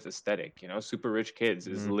Jaden Smith aesthetic. Super Rich Kids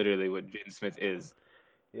is Mm. literally what Jaden Smith is.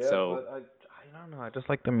 Yeah, So but I don't know. I just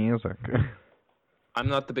like the music. I'm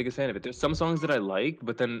not the biggest fan of it. There's some songs that I like,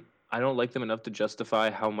 but then I don't like them enough to justify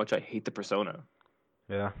how much I hate the persona.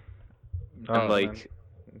 Yeah. I And don't know, man. like,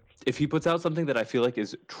 if he puts out something that I feel like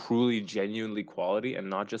is truly, genuinely quality and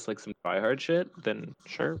not just like some try hard shit, then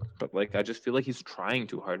sure. But like, I just feel like he's trying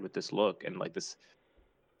too hard with this look and like this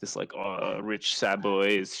like rich sad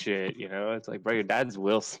boys shit. It's like, bro, your dad's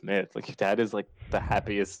Will Smith. Like your dad is like the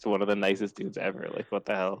happiest, one of the nicest dudes ever. Like what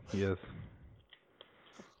the hell? He is.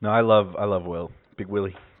 No, I love Will. Big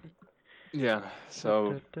Willie. Yeah.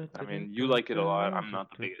 So I mean, you like it a lot. I'm not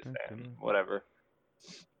the biggest fan. Whatever.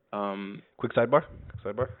 Quick sidebar.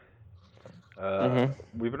 Sidebar. Mhm.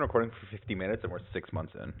 We've been recording for 50 minutes and we're 6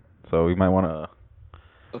 months in, so we might want to.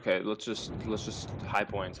 Okay. Let's just high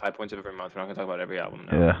points. High points of every month. We're not gonna talk about every album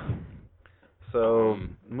now. Yeah. So,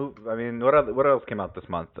 Um. I mean, what else came out this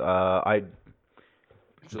month? Denzel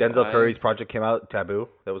July. Curry's project came out, Taboo.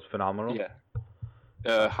 That was phenomenal. Yeah.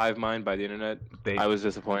 Uh, Hive Mind by the Internet. they I was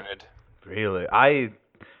disappointed. really, I'm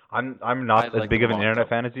I not as liked it big a of an lot internet though.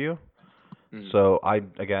 fan as you, Mm. so I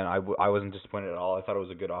wasn't disappointed at all. I thought it was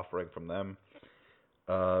a good offering from them.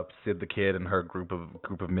 Sid the Kid and her group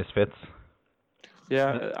of misfits.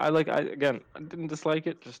 Yeah, I didn't dislike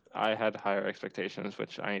it. Just I had higher expectations,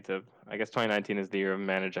 which I need to. I guess 2019 is the year of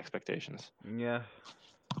manage expectations. Yeah.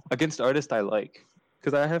 Against artists I like,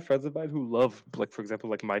 because I have friends of mine who love, like for example,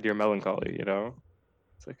 like My Dear Melancholy.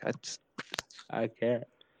 It's like I can't.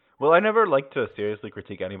 Well, I never like to seriously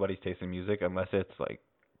critique anybody's taste in music unless it's like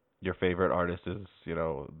your favorite artist is,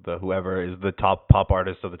 the whoever is the top pop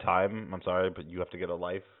artist of the time. I'm sorry, but you have to get a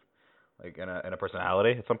life, like and a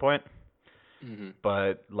personality at some point. Hmm.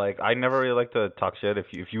 But like, I never really like to talk shit. If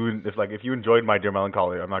you enjoyed My Dear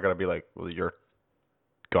Melancholy, I'm not gonna be like, well, you're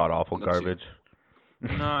god awful Let's see. garbage.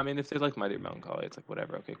 No, I mean if they like My Dear Melancholy, it's like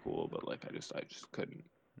whatever. Okay, cool. But like I just couldn't.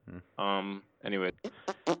 Mm. Anyway,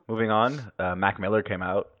 Moving on, Mac Miller came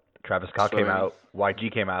out, Travis Scott came swimming. out,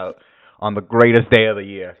 YG came out on the greatest day of the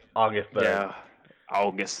year, August 3rd. Yeah,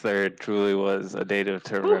 August 3rd truly was a day to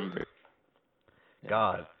Whew. remember. Yeah.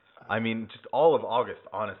 God, I mean, just all of August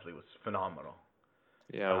honestly was phenomenal.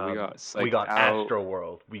 Yeah, we got We psyched got out. Astro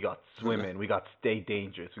World, we got Swimming, we got Stay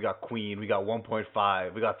Dangerous, we got Queen, we got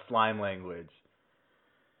 1.5, we got Slime Language.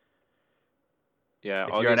 Yeah,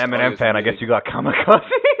 If you're an Eminem August fan, I guess really. you got Kamikaze.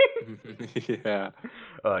 Yeah.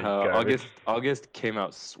 You garbage. August came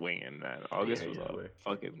out swinging, man. August was a Seriously.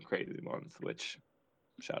 fucking crazy month. Which,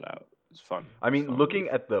 shout out, it was fun. I It was mean, fun. looking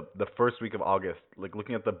at the first week of August, like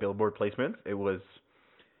looking at the Billboard placements, it was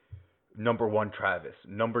number 1 Travis,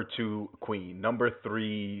 number 2 Queen, number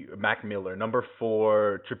 3 Mac Miller, number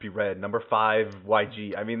 4 Trippie Redd, number 5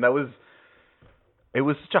 YG. I mean, it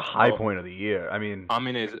was such a high Oh, point of the year. I mean,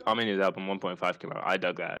 Amine's album 1.5 came out. I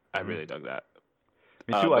dug that. I mhm. really dug that.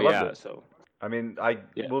 Me too. I But loved yeah, it. so I mean,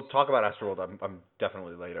 yeah, we'll talk about Astroworld. I'm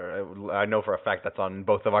definitely later. I know for a fact that's on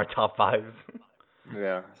both of our top 5s.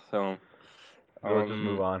 yeah. So So let's just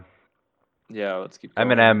move um, on. yeah. Let's keep going.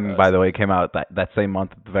 Eminem, by the way, came out that same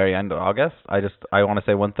month at the very end of August. I want to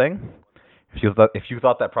say one thing. If you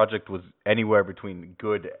thought that project was anywhere between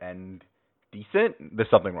good and decent, there's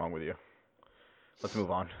something wrong with you. Let's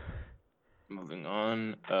move on. Moving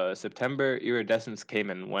on. September, Iridescence came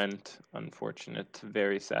and went. Unfortunate.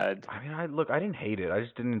 Very sad. I mean, I didn't hate it. I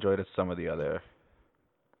just didn't enjoy it as some of the other.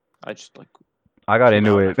 I just like I got came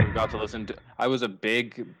into out and it. I forgot to listen to. I was a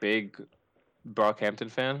big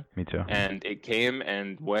Brockhampton fan, Me too. and it came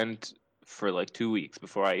and went for like 2 weeks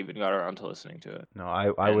before I even got around to listening to it. No, I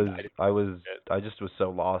And was I didn't I was like it. I just was so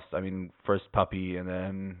lost. I mean, first Puppy, and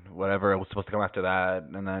then whatever was supposed to come after that,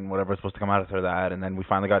 and then whatever was supposed to come after that, and then we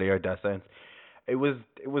finally got Iridescence. It was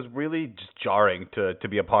really just jarring to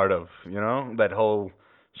be a part of, that whole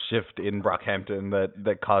shift in Brockhampton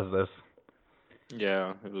that caused this.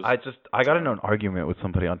 Yeah, it was I got into jarring. an argument with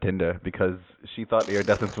somebody on Tinder because she thought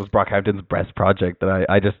Iridescence was Brockhampton's best project, and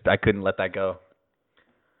I couldn't let that go.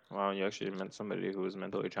 Wow, you actually met somebody who was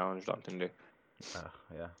mentally challenged on Tinder.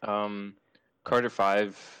 Yeah. Um, Carter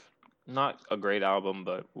 5, not a great album,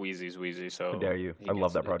 but Wheezy's Wheezy, How so dare you? I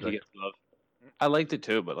love that he project. gets love. I liked it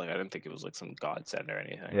too, but like I didn't think it was like some godsend or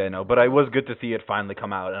anything. Yeah, no, but it was good to see it finally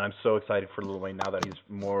come out, and I'm so excited for Lil Wayne now that he's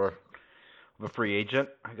more of a free agent,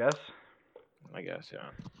 I guess. I guess,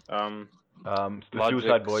 yeah. The Suicide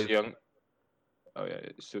Logic's Boys. Young. Oh yeah,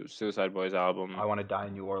 Suicide Boys album. I Want to Die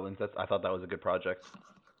in New Orleans. I thought that was a good project.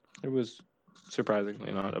 It was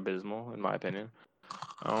surprisingly not abysmal in my opinion.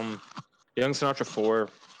 Young Sinatra 4.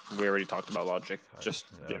 We already talked about Logic. Just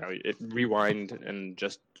it rewind and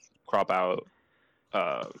just crop out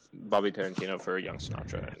Bobby Tarantino for Young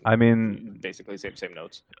Sinatra. And I mean, basically same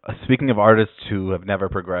notes. speaking of artists who have never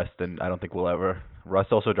progressed, and I don't think will ever, Russ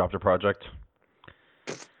also dropped a project.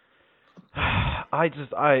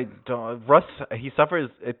 I don't. Russ, he suffers.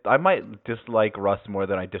 I might dislike Russ more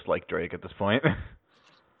than I dislike Drake at this point.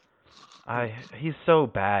 He's so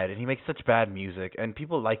bad, and he makes such bad music, and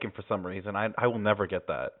people like him for some reason. I will never get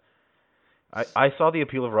that. I saw the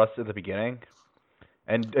appeal of Russ at the beginning,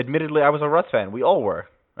 and admittedly, I was a Russ fan. We all were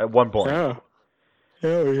at one point. Yeah,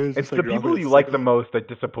 It's the people you like the most that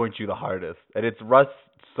disappoint you the hardest, and it's Russ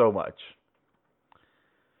so much.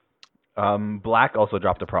 Black also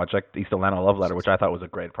dropped a project, East Atlanta Love Letter, which I thought was a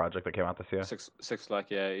great project that came out this year. Six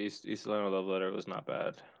Black, yeah. East Atlanta Love Letter was not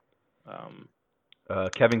bad. Um,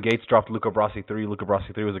 Kevin Gates dropped Luca Brasi 3. Luca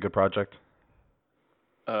Brasi 3 was a good project.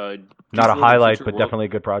 Not Juice a World and highlight, Future but definitely a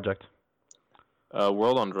good project.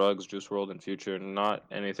 World on Drugs, Juice World and Future. Not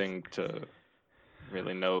anything to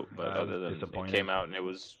really note, but I was other than it disappointed. came out and it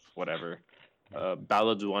was whatever.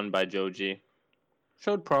 Ballads 1 by Joji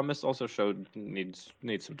showed promise. Also showed needs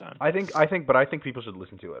some time. I think people should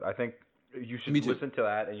listen to it. I think you should Me too. listen to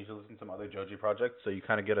that, and you should listen to some other Joji projects, so you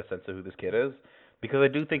kind of get a sense of who this kid is, because I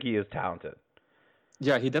do think he is talented.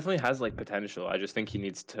 Yeah, he definitely has like potential. I just think he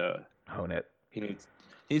needs to Hone it. he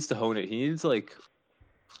needs to hone it. He needs like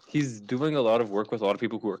he's doing a lot of work with a lot of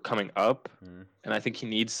people who are coming up, and I think he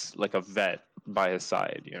needs like a vet by his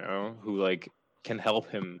side, who like can help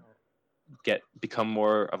him become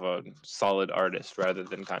more of a solid artist rather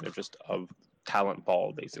than kind of just a talent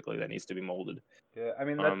ball basically that needs to be molded. Yeah, I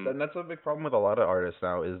mean that's a big problem with a lot of artists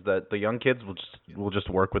now, is that the young kids will just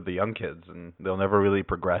work with the young kids, and they'll never really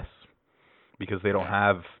progress because they don't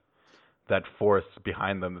have that force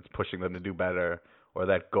behind them that's pushing them to do better, or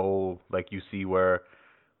that goal like you see where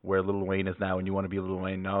Lil Wayne is now, and you want to be Lil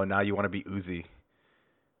Wayne. No, now you want to be Uzi.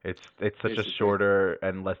 It's such a Basically. shorter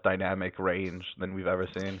and less dynamic range than we've ever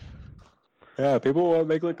seen. Yeah, people want to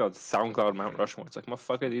make like a SoundCloud Mount Rushmore. It's like,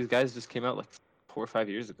 motherfucker, these guys just came out like 4 or 5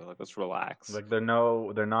 years ago. Like, let's relax. Like they're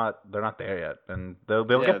not there yet, and they'll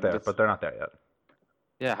get there, but they're not there yet.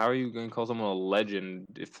 Yeah, how are you going to call someone a legend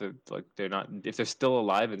if they're not if they're still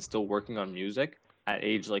alive and still working on music at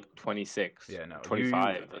age like 26? Yeah, no,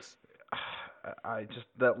 25. I just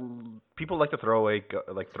that people like to throw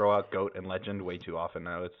out goat and legend way too often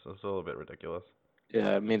now. It's a little bit ridiculous.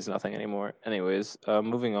 Yeah, it means nothing anymore. Anyways,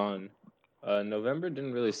 moving on. November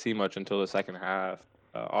didn't really see much until the second half.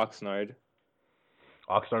 Oxnard.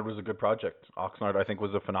 Oxnard was a good project. Oxnard, I think,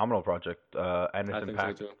 was a phenomenal project. Anderson I think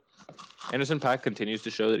 .Paak. so too. Anderson .Paak continues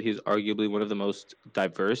to show that he's arguably one of the most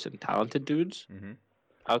diverse and talented dudes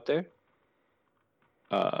out there.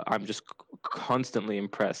 I'm just constantly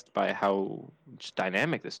impressed by how just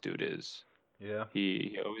dynamic this dude is. Yeah.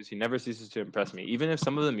 He never ceases to impress me. Even if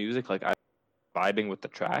some of the music, like I'm vibing with the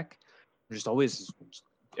track, I'm just always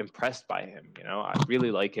impressed by him. I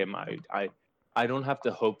really like him. I don't have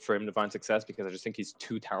to hope for him to find success because I just think he's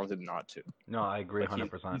too talented not to. No, I agree 100%.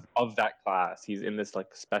 He's of that class. He's in this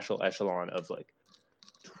like special echelon of like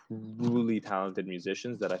truly talented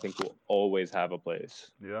musicians that I think will always have a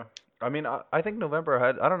place. Yeah. I mean, I think November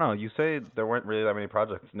had, I don't know, you say there weren't really that many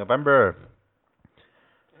projects. November,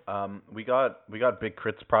 we got Big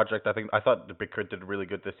Crit's project. I thought the Big Crit did really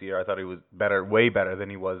good this year. I thought he was way better than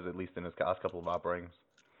he was at least in his last couple of offerings.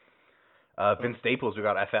 Vince Staples, we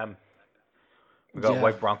got FM. We got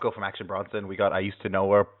White Bronco from Action Bronson. We got I Used to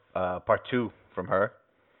Know Her, part 2 from her.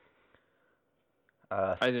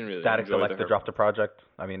 I didn't really Static enjoy Selecta dropped a project.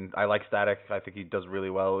 I mean, I like Static. I think he does really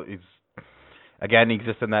well. He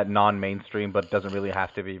exists in that non-mainstream, but doesn't really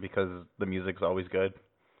have to be because the music's always good.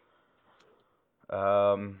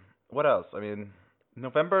 What else? I mean,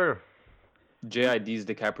 November. JID's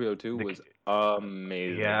DiCaprio 2 was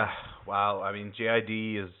amazing. Yeah, wow. I mean,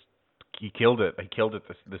 JID he killed it. He killed it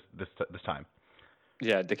this time.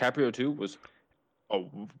 Yeah, DiCaprio 2 was a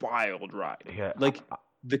wild ride. Yeah, like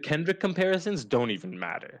the Kendrick comparisons don't even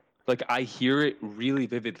matter. Like I hear it really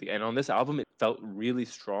vividly, and on this album it felt really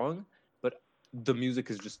strong, but the music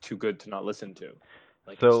is just too good to not listen to.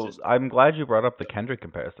 I'm glad you brought up the Kendrick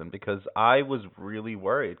comparison because I was really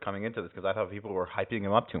worried coming into this because I thought people were hyping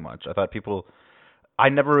him up too much. I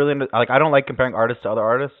never really I don't like comparing artists to other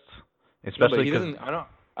artists, especially because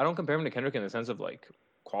I don't compare him to Kendrick in the sense of like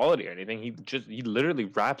quality or anything. He literally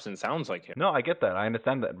raps and sounds like him. No, I get that. I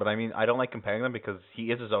understand that. But I mean, I don't like comparing them because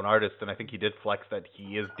he is his own artist, and I think he did flex that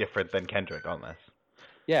he is different than Kendrick on this.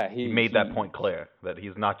 Yeah, he made that point clear that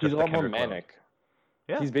he's not just a lot more manic. Clone.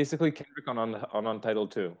 Yeah. He's basically Kendrick on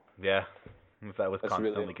Untitled too. Yeah. If that was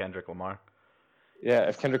constantly Kendrick Lamar. Yeah,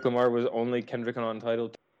 if Kendrick Lamar was only Kendrick on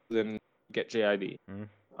Untitled, then get JID.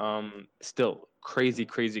 Still crazy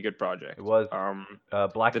good project. It was.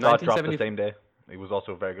 Black Thought dropped the same day. It was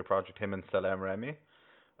also a very good project. Him and Salam Remy.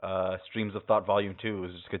 Streams of Thought Volume 2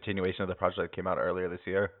 was just a continuation of the project that came out earlier this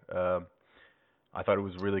year. I thought it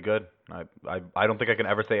was really good. I don't think I can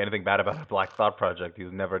ever say anything bad about a Black Thought project.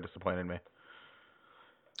 He's never disappointed me.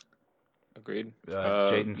 Agreed.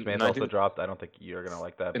 Jaden Smith also dropped. I don't think you're gonna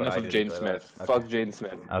like that. Enough of Jaden Smith. Okay. Fuck Jaden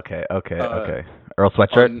Smith. Okay. Earl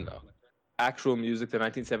Sweatshirt. Actual music, the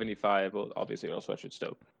 1975. Well, obviously Earl Sweatshirt's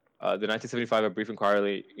dope. The 1975, A Brief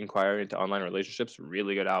Inquiry into Online Relationships.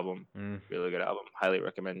 Really good album. Really good album. Highly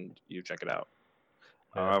recommend you check it out.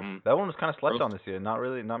 Yeah. Um, That one was kind of slept Earl, on this year. Not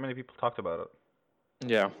many people talked about it.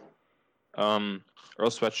 yeah. Earl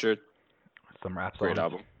Sweatshirt, Some rap great songs.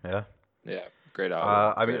 album. Yeah. Yeah, great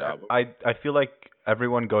album. I mean, Great album. I feel like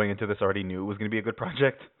everyone going into this already knew it was going to be a good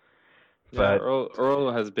project, Yeah, but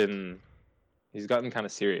Earl has been he's gotten kind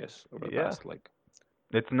of serious over the yeah, past like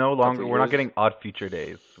it's no couple longer. of We're not years. getting odd future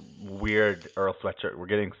days, weird Earl Sweatshirt. We're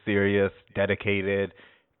getting serious, dedicated,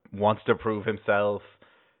 wants to prove himself.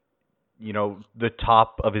 You know, the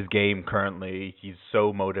top of his game currently. He's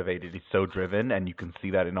so motivated. He's so driven, and you can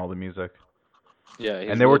see that in all the music. Yeah, And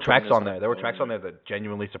he's there were really putting tracks his on heart there. and There were soul tracks in on there. there that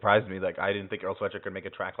genuinely surprised me. Like I didn't think Earl Sweatshirt could make a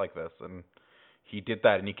track like this, and he did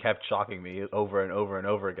that, and he kept shocking me over and over and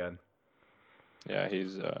over again. Yeah, he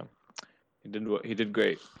did great. He did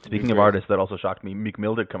Speaking of great. artists that also shocked me, Meek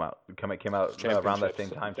Mill did came out around that Championships, same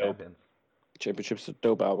time. dope. Champions. Championships, a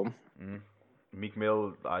dope album. Mm. Meek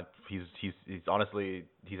Mill, he's honestly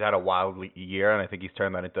he's had a wild year, and I think he's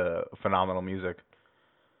turned that into phenomenal music.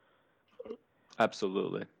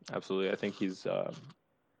 Absolutely, absolutely. I think he's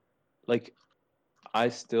like I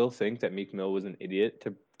still think that Meek Mill was an idiot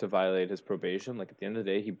to violate his probation. Like at the end of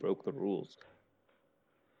the day, he broke the rules,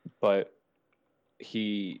 but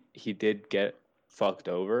he did get fucked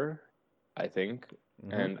over, I think,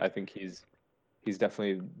 Mhm. and I think he's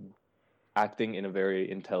definitely acting in a very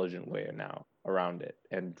intelligent way now around it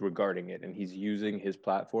and regarding it, and he's using his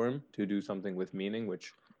platform to do something with meaning,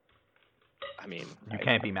 which I mean, You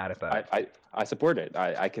can't be mad at that. I support it.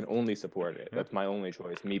 I can only support it. Yeah. That's my only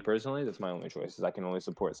choice. Me personally, that's my only choice. Is I can only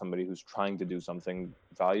support somebody who's trying to do something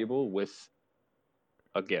valuable with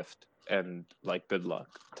a gift and like good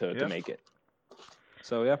luck to Yeah. make it.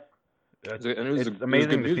 So yeah, It's and it's it was good amazing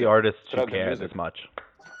to see music. artists Put who out good care music. this much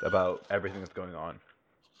about everything that's going on.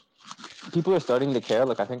 People are starting to care.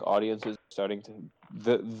 Like I think audiences are starting to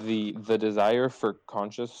the desire for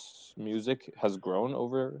conscious music has grown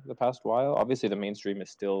over the past while. Obviously, the mainstream is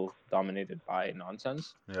still dominated by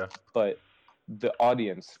nonsense, Yeah. but the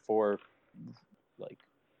audience for like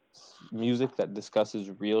music that discusses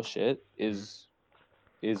real shit Mhm.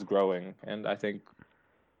 is growing, and I think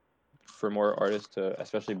for more artists to,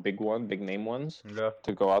 especially big name ones, Yeah.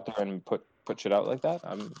 to go out there and put shit out like that,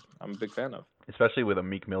 I'm a big fan of. Especially with a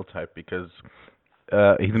Meek Mill type because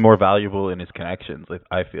he's more valuable in his connections.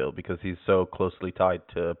 I feel because he's so closely tied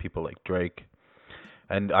to people like Drake.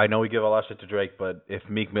 And I know we give a lot of shit to Drake, but if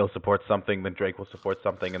Meek Mill supports something, then Drake will support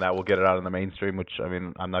something, and that will get it out in the mainstream. Which I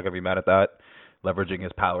mean, I'm not gonna be mad at that. Leveraging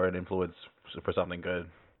his power and influence for something good.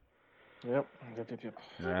 Yep.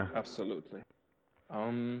 Yeah. Absolutely.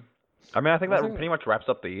 Um, I mean, I think that nothing. pretty much wraps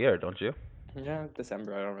up the year, don't you? Yeah,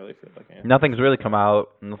 December. I don't really feel like Nothing's anything really else. come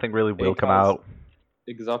out. Nothing really will come Akaz, out.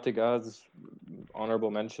 Exoticaz,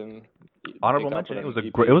 honorable mention. Honorable Akal mention. put It out was an a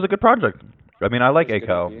it EP. was a good project. I mean, I It like was a good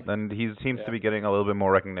Akal, EP. and he seems to Yeah, be getting a little bit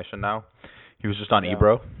more recognition now. He was just on yeah.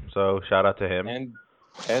 Ebro, so shout out to him.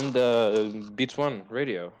 And Beats One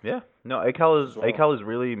Radio Yeah, no, as well. Akal is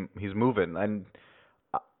really he's moving, and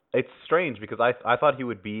uh, it's strange because I thought he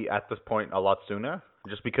would be at this point a lot sooner,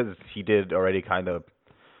 just because he did already kind of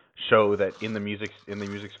show that in the music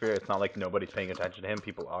sphere, it's not like nobody's paying attention to him.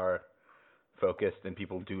 People are focused, and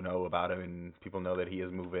people do know about him, and people know that he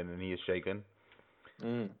is moving and he is shaking.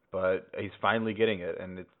 Mm. But he's finally getting it,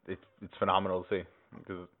 and it's phenomenal to see.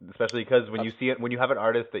 Because especially because when you see it, when you have an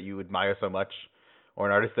artist that you admire so much, or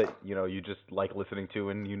an artist that you just like listening to,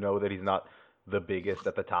 and you know that he's not the biggest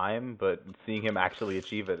at the time, but seeing him actually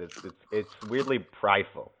achieve it, it's weirdly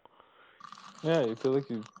prideful. Yeah, you feel like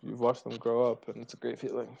you've watched them grow up, and it's a great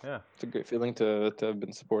feeling. Yeah. It's a great feeling to have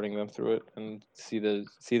been supporting them through it and see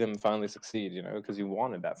them finally succeed. Because you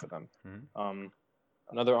wanted that for them. Hmm. Um,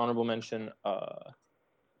 Another honorable mention.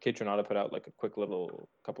 Kate Tronada put out like a quick little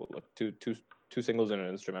couple, like two singles and an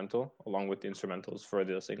instrumental, along with the instrumentals for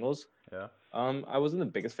the singles. Yeah. I wasn't the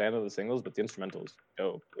biggest fan of the singles, but the instrumentals,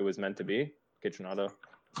 dope. It was meant to be. Kate Tronada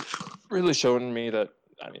really showing me that,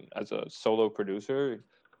 I mean, as a solo producer,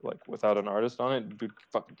 like without an artist on it, dude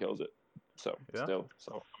fucking kills it. So Yeah.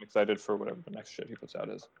 so I'm excited for whatever the next shit he puts out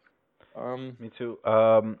is. Me too.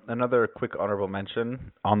 Another quick honorable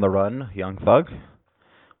mention: On the Run, Young Thug.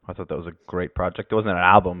 I thought that was a great project. It wasn't an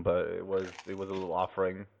album, but it was a little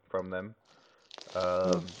offering from them.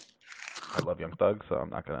 Um, I love Young Thug, so I'm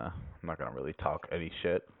not gonna really talk any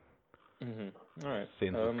shit. Mm-hmm. All right.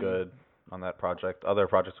 Scenes was good on that project. Other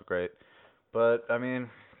projects were great, but I mean,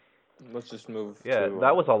 Let's just move yeah, to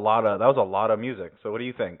that was a lot of music. So what do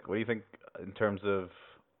you think? What do you think in terms of top.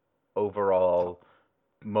 overall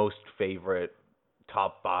most favorite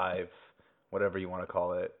top five, whatever you want to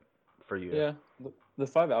call it, for you? Yeah, the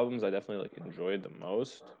five albums I definitely like enjoyed the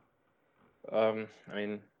most. I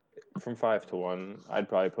mean, from 5 to 1, I'd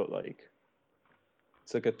probably put like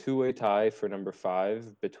it's like a two-way tie for number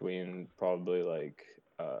 5 between probably like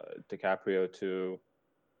DiCaprio 2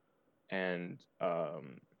 and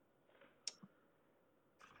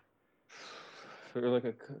for like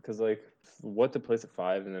a because like what to place at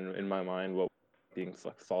 5, and then in my mind what being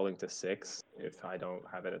like falling to 6 if I don't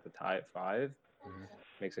have it at the tie at 5 Mhm.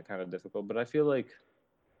 makes it kind of difficult. But I feel like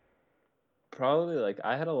probably like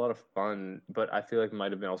I had a lot of fun, but I feel like it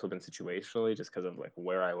might have been also been situationally just because of like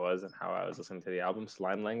where I was and how I was listening to the album.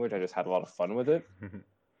 Slime Language, I just had a lot of fun with it.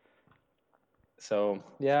 So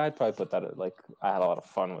yeah, I'd probably put that at like I had a lot of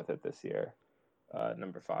fun with it this year.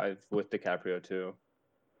 Number 5 with DiCaprio too.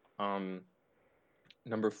 Um,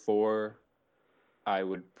 Number 4, I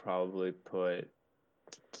would probably put.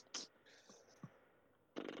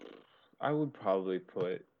 I would probably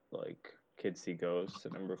put like Kids See Ghosts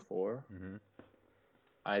at number 4. Mhm.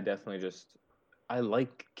 I definitely just I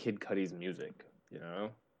like Kid Cudi's music, you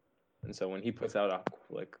know, and so when he puts out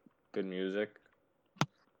like good music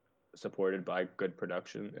supported by good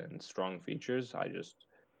production and strong features, I just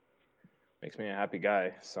makes me a happy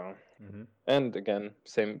guy. So, Mhm. and again,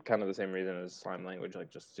 same kind of the same reason as Slime Language, like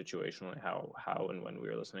just situationally how and when we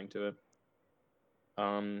were listening to it.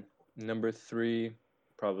 Um, Number 3,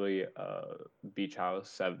 probably Beach House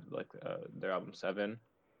 7, like their album 7.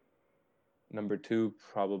 Number 2,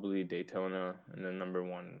 probably Daytona, and then number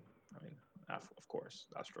 1, I mean, of course,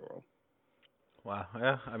 Astroworld. Wow.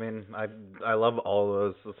 Yeah. I mean, I love all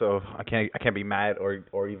those, so I can't be mad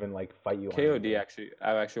or even like fight you on KOD anything. actually,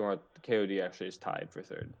 I actually want KOD actually is tied for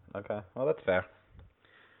third. Okay. Well, that's fair.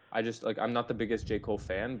 I just like I'm not the biggest J Cole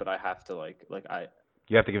fan, but I have to like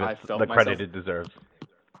You have to give it I the felt credit myself it deserves,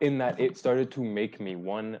 in that it started to make me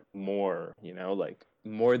one more, like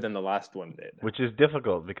more than the last one did. which is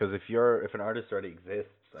difficult because if an artist already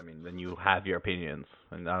exists, I mean, then you have your opinions,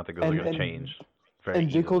 and I don't think those are And going to and change very and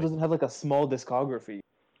J Cole easily. doesn't have like a small discography.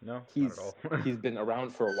 No, not at He's all. he's been around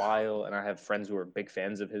for a while, and I have friends who are big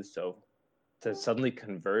fans of his. So to suddenly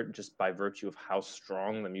convert just by virtue of how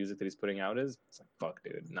strong the music that he's putting out is, it's like fuck,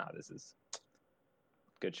 dude. Nah, this is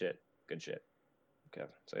good shit. Good shit. Okay,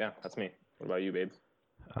 so yeah, that's me. What about you, babe?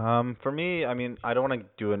 For me, I mean, I don't want to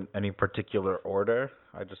do in any particular order.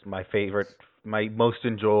 I just my favorite, my most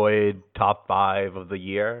enjoyed top 5 of the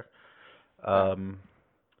year. Yeah. Um,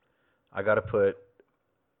 I gotta put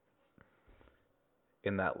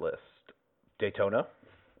in that list Daytona,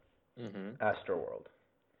 Mhm. Astroworld,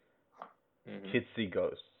 Mhm. Kids See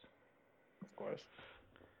Ghosts. Of course.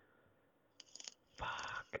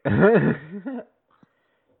 Fuck.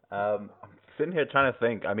 I'm sitting here trying to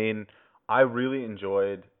think. I mean, I really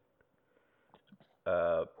enjoyed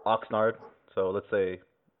Oxnard. So let's say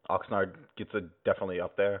Oxnard gets it definitely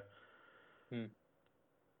up there. Hmm.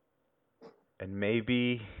 And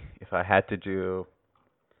maybe if I had to do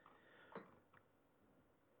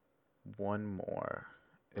one more,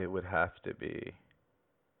 it would have to be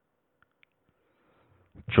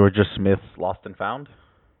Georgia Smith's Lost and Found.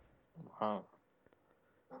 Wow.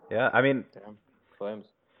 Yeah, I mean, Damn. Flames.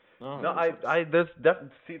 No, no, there's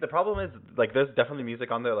see, the problem is like there's definitely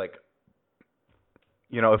music on there like,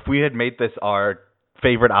 if we had made this our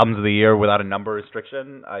favorite albums of the year without a number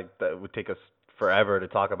restriction, that would take us forever to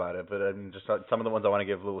talk about it. But just some of the ones I want to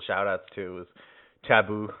give little shout outs to is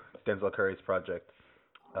Taboo, Denzel Curry's project,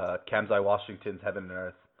 Kamzai Washington's Heaven and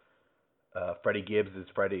Earth, Freddie Gibbs'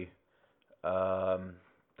 Freddie.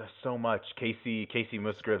 There's so much. Casey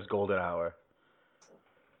Musgrave's Golden Hour.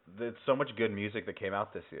 There's so much good music that came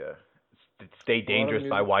out this year. Stay a lot of Dangerous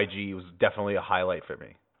by music. YG was definitely a highlight for me.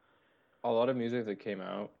 A lot of music that came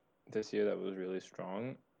out this year that was really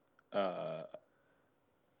strong. Uh,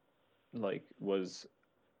 like was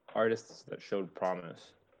artists that showed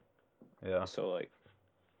promise. Yeah. So like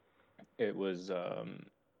it was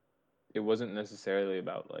it wasn't necessarily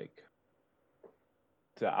about like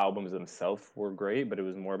the albums themselves were great, but it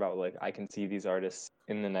was more about like I can see these artists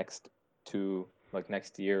in the next two like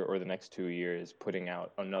next year or the next 2 years putting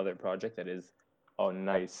out another project that is a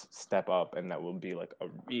nice step up and that will be like a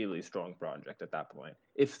really strong project at that point.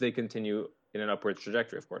 If they continue in an upwards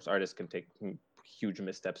trajectory, of course, artists can take huge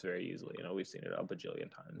missteps very easily. We've seen it a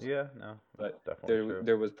bajillion times. Yeah, no, that's But definitely there true.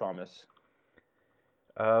 there was promise.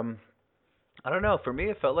 Um, I don't know. For me,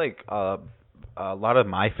 it felt like a lot of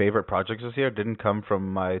my favorite projects this year didn't come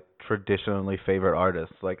from my traditionally favorite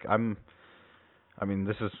artists. I mean,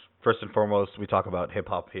 this is first and foremost we talk about hip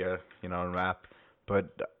hop here, and rap, but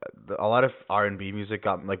a lot of R&B music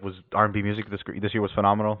got like was R&B music this year was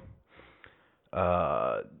phenomenal.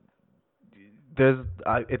 Uh, there's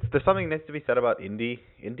something needs to be said about indie.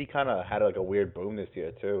 Indie kind of had like a weird boom this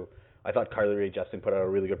year too. I thought Carly Rae Jepsen put out a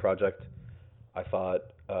really good project. I thought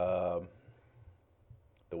The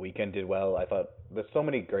Weeknd did well. I thought there's so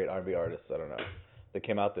many great R&B artists. I don't know that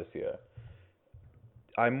came out this year.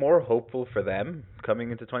 I'm more hopeful for them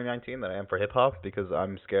coming into 2019 than I am for hip hop because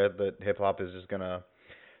I'm scared that hip hop is just gonna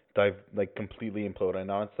dive like completely implode in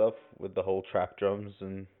on itself with the whole trap drums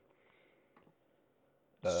and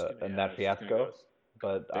that It's just gonna fiasco. go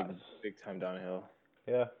But big time downhill.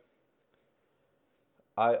 yeah,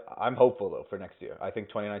 I'm hopeful though for next year. I think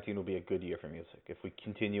 2019 will be a good year for music if we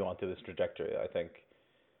continue onto this trajectory. I think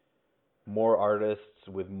more artists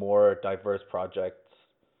with more diverse projects.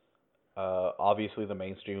 Obviously, the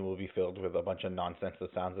mainstream will be filled with a bunch of nonsense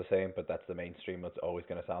that sounds the same, but that's the mainstream. It's always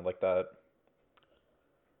going to sound like that.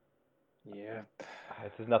 Yeah.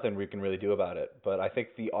 There's nothing we can really do about it. But I think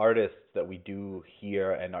the artists that we do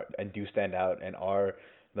hear and do stand out and are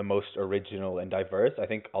the most original and diverse, I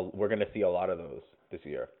think we're going to see a lot of those this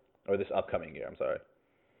year or this upcoming year. I'm sorry.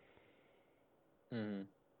 Hmm.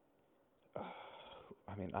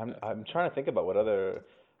 I mean, I'm trying to think about what other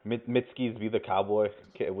Mitski's Be the Cowboy.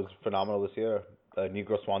 It was phenomenal this year.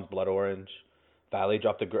 Negro Swan's Blood Orange. Valley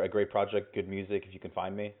dropped a great project, good music. If you can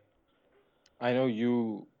find me. I know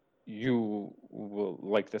you will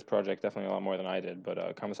like this project definitely a lot more than I did, but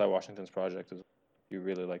Commissar Washington's project is you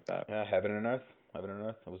really like that. Yeah, Heaven and Earth. Heaven and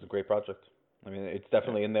Earth. It was a great project. I mean, it's Yeah.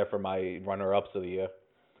 definitely in there for my runner-ups of the year.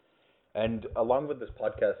 And along with this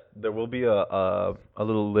podcast, there will be a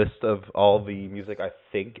little list of all the music I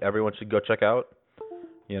think everyone should go check out.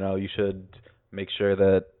 You should make sure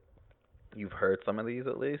that you've heard some of these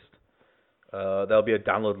at least. There'll be a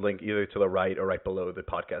download link either to the right or right below the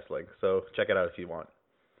podcast link. So check it out if you want.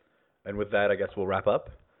 And with that, I guess we'll wrap up.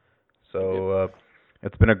 Yep. So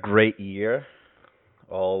it's been a great year.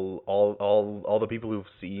 All the people who've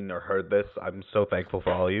seen or heard this, I'm so thankful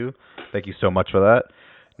for all of you. Thank you so much for that.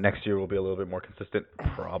 Next year will be a little bit more consistent,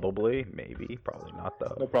 probably, maybe, probably not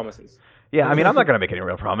though. No promises. Yeah, I mean, I'm not gonna make any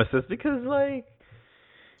real promises because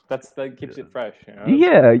That keeps it fresh, you know.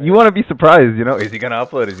 yeah, you want to be surprised, Is he gonna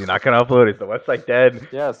upload? Is he not gonna upload? Is the website dead?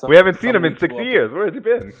 Yeah, We haven't seen some him in weeks 60 years. Where has he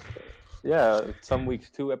been? Yeah, some weeks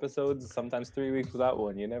 2 episodes, sometimes 3 weeks without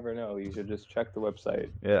one. You never know. You should just check the website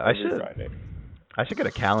Yeah, every Friday. I should get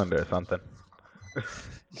a calendar or something.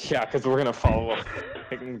 Yeah, because we're gonna follow up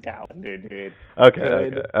with calendar, dude.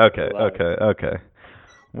 Okay.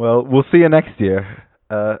 Well, we'll see you next year.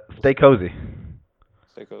 Stay cozy.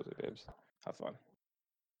 Stay cozy, babes. Have fun.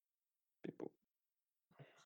 People.